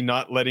guilty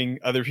not letting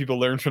other people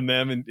learn from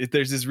them. And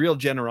there's this real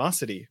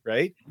generosity,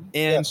 right?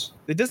 And yes.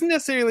 It doesn't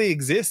necessarily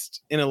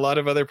exist in a lot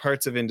of other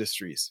parts of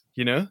industries,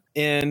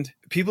 and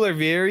people are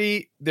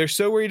they're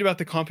so worried about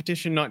the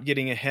competition not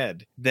getting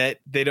ahead that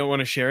they don't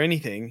want to share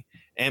anything.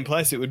 And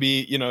plus it would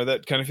be,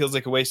 that kind of feels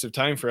like a waste of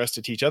time for us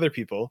to teach other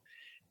people.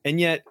 And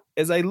yet,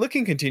 as I look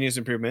in continuous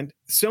improvement,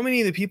 so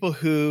many of the people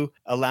who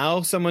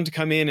allow someone to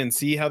come in and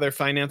see how their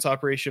finance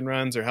operation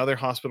runs or how their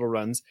hospital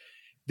runs,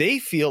 they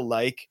feel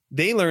like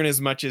they learn as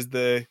much as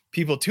the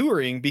people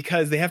touring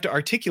because they have to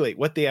articulate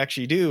what they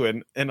actually do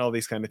and all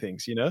these kind of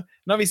things, And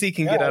obviously it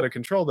can get out of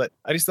control, but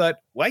I just thought,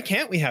 why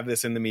can't we have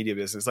this in the media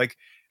business? Like,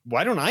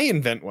 why don't I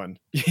invent one,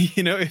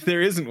 if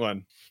there isn't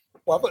one?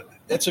 Well, but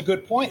that's a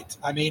good point.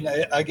 I mean,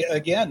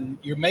 again,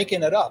 you're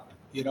making it up.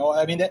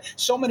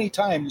 So many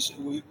times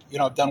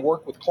I've done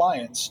work with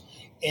clients,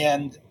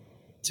 and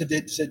to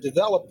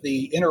develop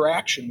the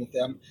interaction with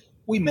them,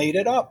 we made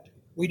it up.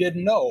 We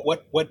didn't know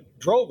what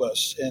drove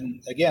us.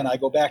 And again, I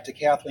go back to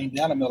Kathleen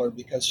Dannemiller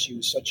because she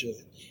was such an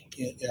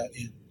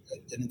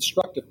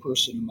instructive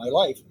person in my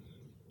life.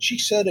 She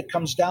said it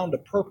comes down to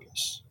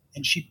purpose,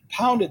 and she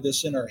pounded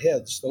this in our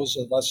heads. Those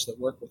of us that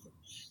work with her.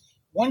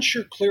 Once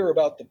you're clear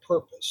about the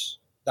purpose,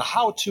 the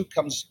how-to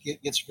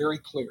gets very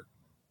clear.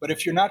 But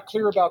if you're not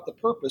clear about the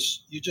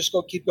purpose, you just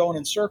keep going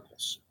in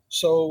circles.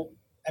 So,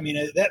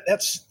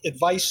 that's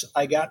advice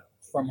I got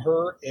from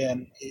her.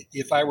 And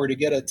if I were to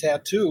get a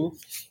tattoo,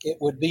 it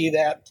would be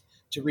that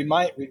to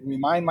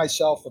remind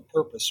myself of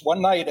purpose.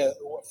 One night, a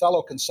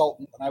fellow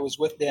consultant, when I was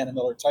with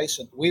Dannemiller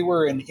Tyson, we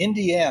were in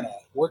Indiana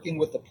working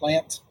with the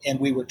plant, and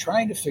we were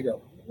trying to figure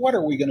out, what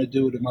are we going to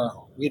do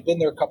tomorrow? We had been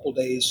there a couple of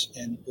days,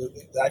 and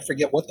I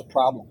forget what the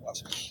problem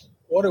was.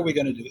 What are we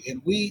going to do?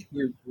 And we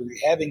were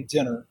having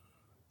dinner,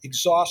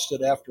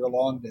 exhausted after a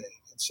long day,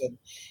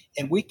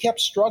 and we kept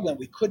struggling.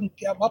 We couldn't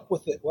come up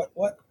with it.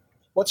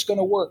 What's going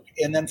to work?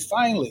 And then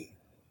finally,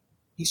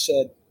 he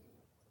said,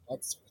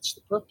 What's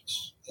the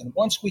purpose? And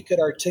once we could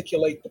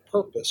articulate the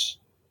purpose,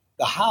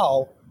 the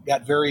how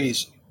got very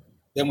easy.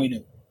 Then we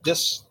knew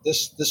this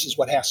is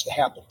what has to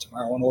happen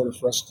tomorrow in order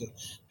for us to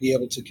be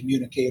able to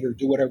communicate or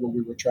do whatever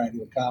we were trying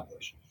to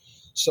accomplish.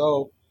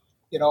 So,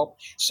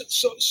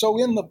 so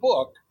in the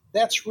book,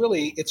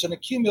 it's an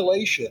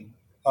accumulation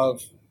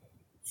of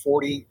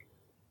 40,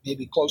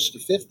 maybe close to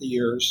 50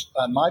 years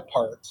on my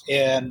part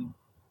and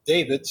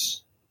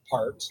David's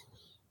part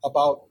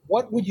about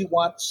what would you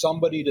want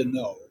somebody to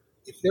know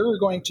if they were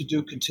going to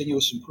do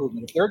continuous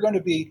improvement, if they're going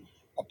to be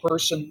a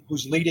person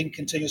who's leading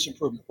continuous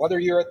improvement, whether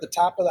you're at the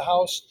top of the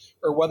house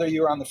or whether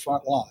you're on the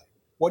front line.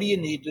 What do you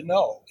need to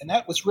know? And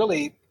that was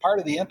really part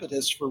of the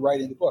impetus for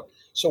writing the book.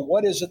 So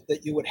what is it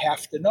that you would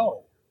have to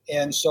know?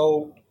 And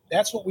so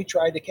that's what we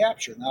tried to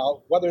capture.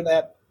 Now, whether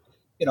that,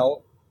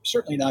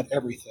 certainly not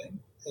everything,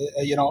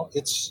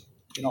 it's,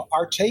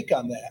 our take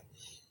on that.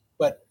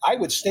 But I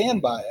would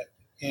stand by it.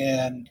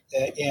 And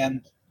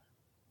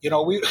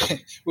we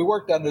we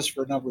worked on this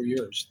for a number of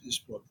years. This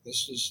book,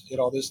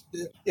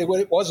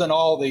 it wasn't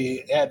all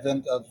the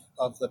advent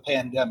of the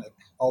pandemic,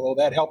 although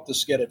that helped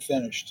us get it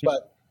finished.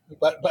 But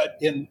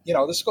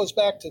this goes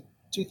back to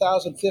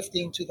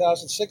 2015,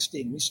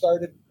 2016. We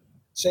started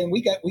saying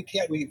we've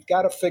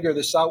got to figure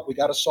this out. We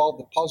got to solve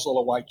the puzzle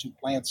of why two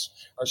plants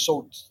are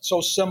so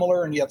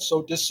similar and yet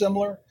so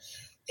dissimilar.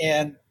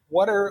 And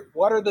what are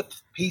the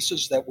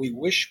pieces that we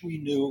wish we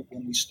knew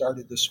when we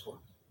started this work?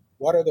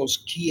 What are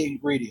those key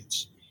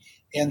ingredients?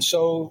 And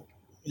so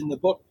in the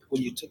book,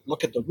 when you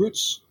look at the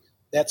roots,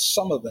 that's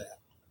some of that.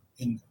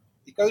 And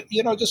because,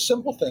 just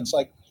simple things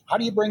like, how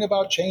do you bring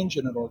about change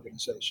in an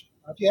organization?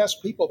 If you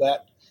ask people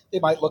that, they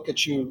might look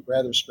at you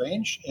rather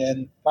strange,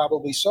 and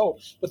probably so.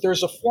 But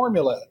there's a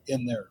formula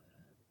in there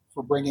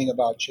for bringing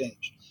about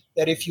change.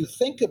 That if you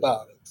think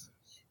about it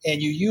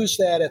and you use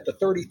that at the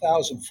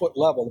 30,000 foot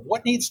level,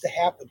 what needs to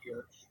happen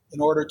here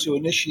in order to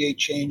initiate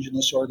change in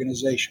this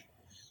organization?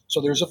 So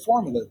there's a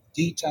formula.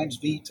 D times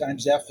V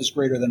times F is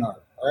greater than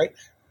R. All right.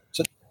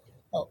 So,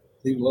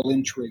 leave a little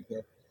intrigue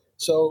there.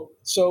 So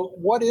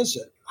what is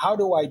it? How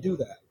do I do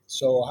that?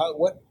 So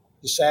what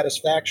the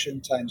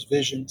satisfaction times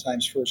vision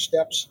times first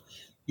steps?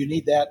 You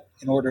need that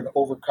in order to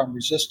overcome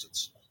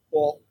resistance.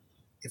 Well,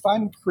 if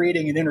I'm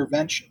creating an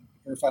intervention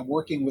or if I'm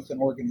working with an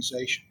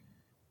organization,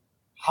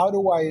 how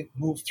do I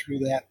move through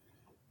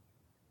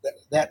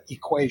that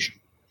equation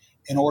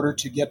in order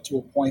to get to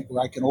a point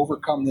where I can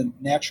overcome the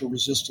natural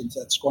resistance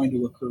that's going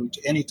to occur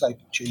to any type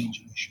of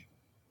change initiative?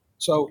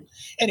 So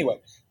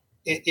anyway,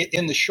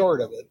 in the short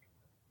of it,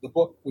 the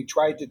book, we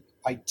tried to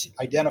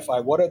identify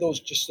what are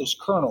those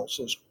kernels,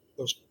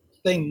 those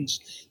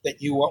things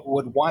that you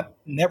would want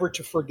never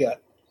to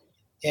forget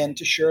and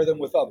to share them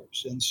with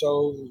others. And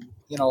so,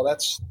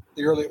 that's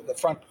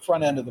the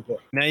front end of the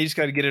book. Now you just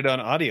got to get it on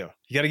audio.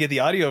 You got to get the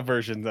audio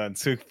version done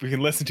so we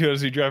can listen to it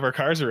as we drive our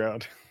cars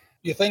around.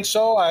 You think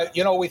so?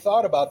 We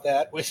thought about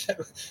that. We said,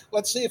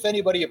 let's see if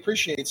anybody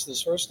appreciates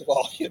this. First of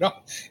all, you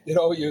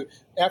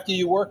after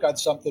you work on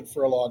something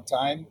for a long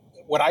time,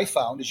 what I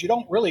found is you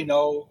don't really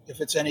know if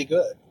it's any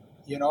good.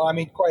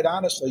 Quite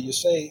honestly, you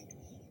say,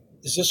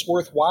 is this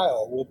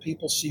worthwhile? Will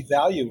people see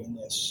value in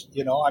this?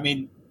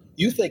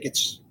 You think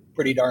it's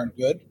pretty darn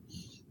good,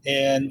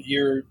 and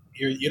you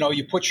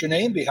put your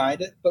name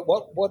behind it. But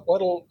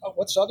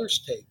what's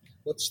others' take?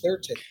 What's their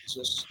take? Is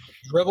this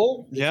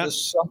drivel? Yeah. Is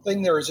this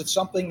something, or is it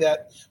something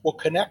that will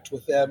connect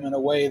with them in a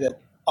way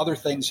that other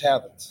things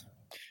haven't?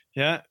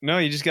 Yeah. No,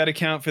 you just got to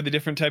count for the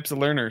different types of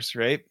learners,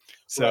 right?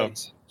 So,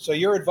 right. So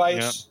your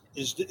advice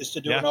is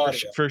to do an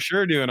audio. For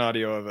sure, do an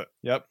audio of it.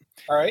 Yep.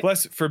 All right.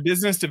 Plus, for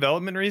business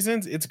development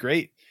reasons, it's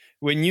great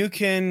when you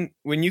can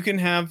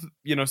have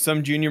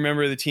some junior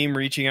member of the team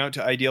reaching out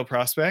to ideal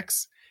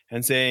prospects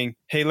and saying,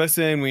 hey,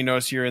 listen, we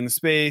noticed you're in the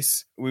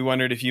space. We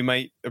wondered if you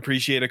might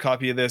appreciate a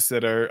copy of this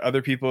that our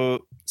other people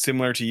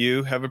similar to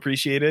you have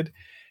appreciated.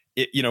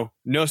 It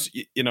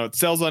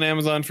sells on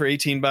Amazon for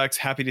 $18.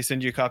 Happy to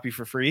send you a copy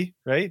for free,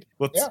 right?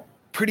 Well, it's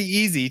pretty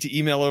easy to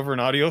email over an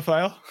audio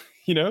file,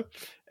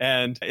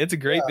 and it's a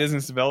great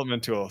business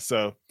development tool.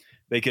 So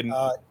they can,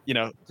 a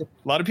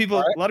lot of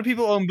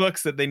people own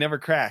books that they never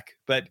crack,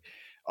 but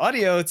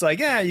audio, it's like,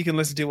 you can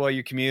listen to while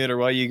you commute or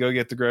while you go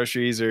get the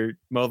groceries or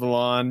mow the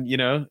lawn,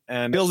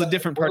 and fills a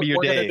different part of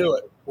your day.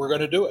 We're going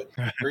to do it.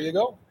 There you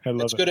go.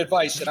 That's good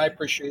advice, and I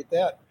appreciate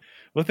that.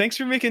 Well, thanks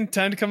for making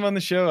time to come on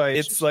the show.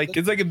 It's like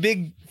a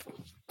big,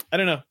 I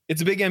don't know,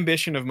 it's a big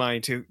ambition of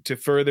mine to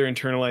further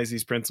internalize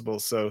these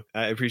principles. So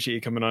I appreciate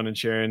you coming on and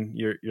sharing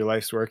your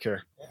life's work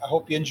here. I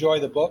hope you enjoy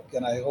the book,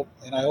 and I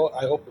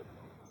hope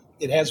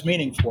it has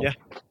meaning for you.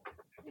 Yeah.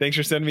 Thanks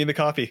for sending me the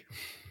copy.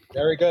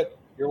 Very good.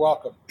 You're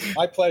welcome.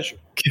 My pleasure.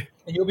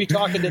 And you'll be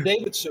talking to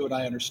David soon,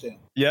 I understand.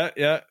 Yeah.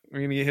 We're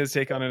going to get his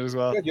take on it as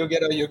well. Good. You'll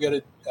get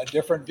a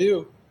different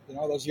view.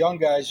 Those young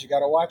guys, you got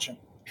to watch them.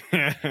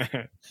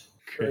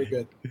 Very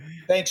good.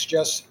 Thanks,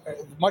 Jess.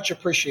 Much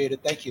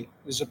appreciated. Thank you. It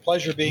was a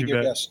pleasure being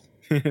your guest.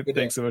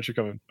 Thanks so much for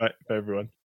coming. Bye, everyone.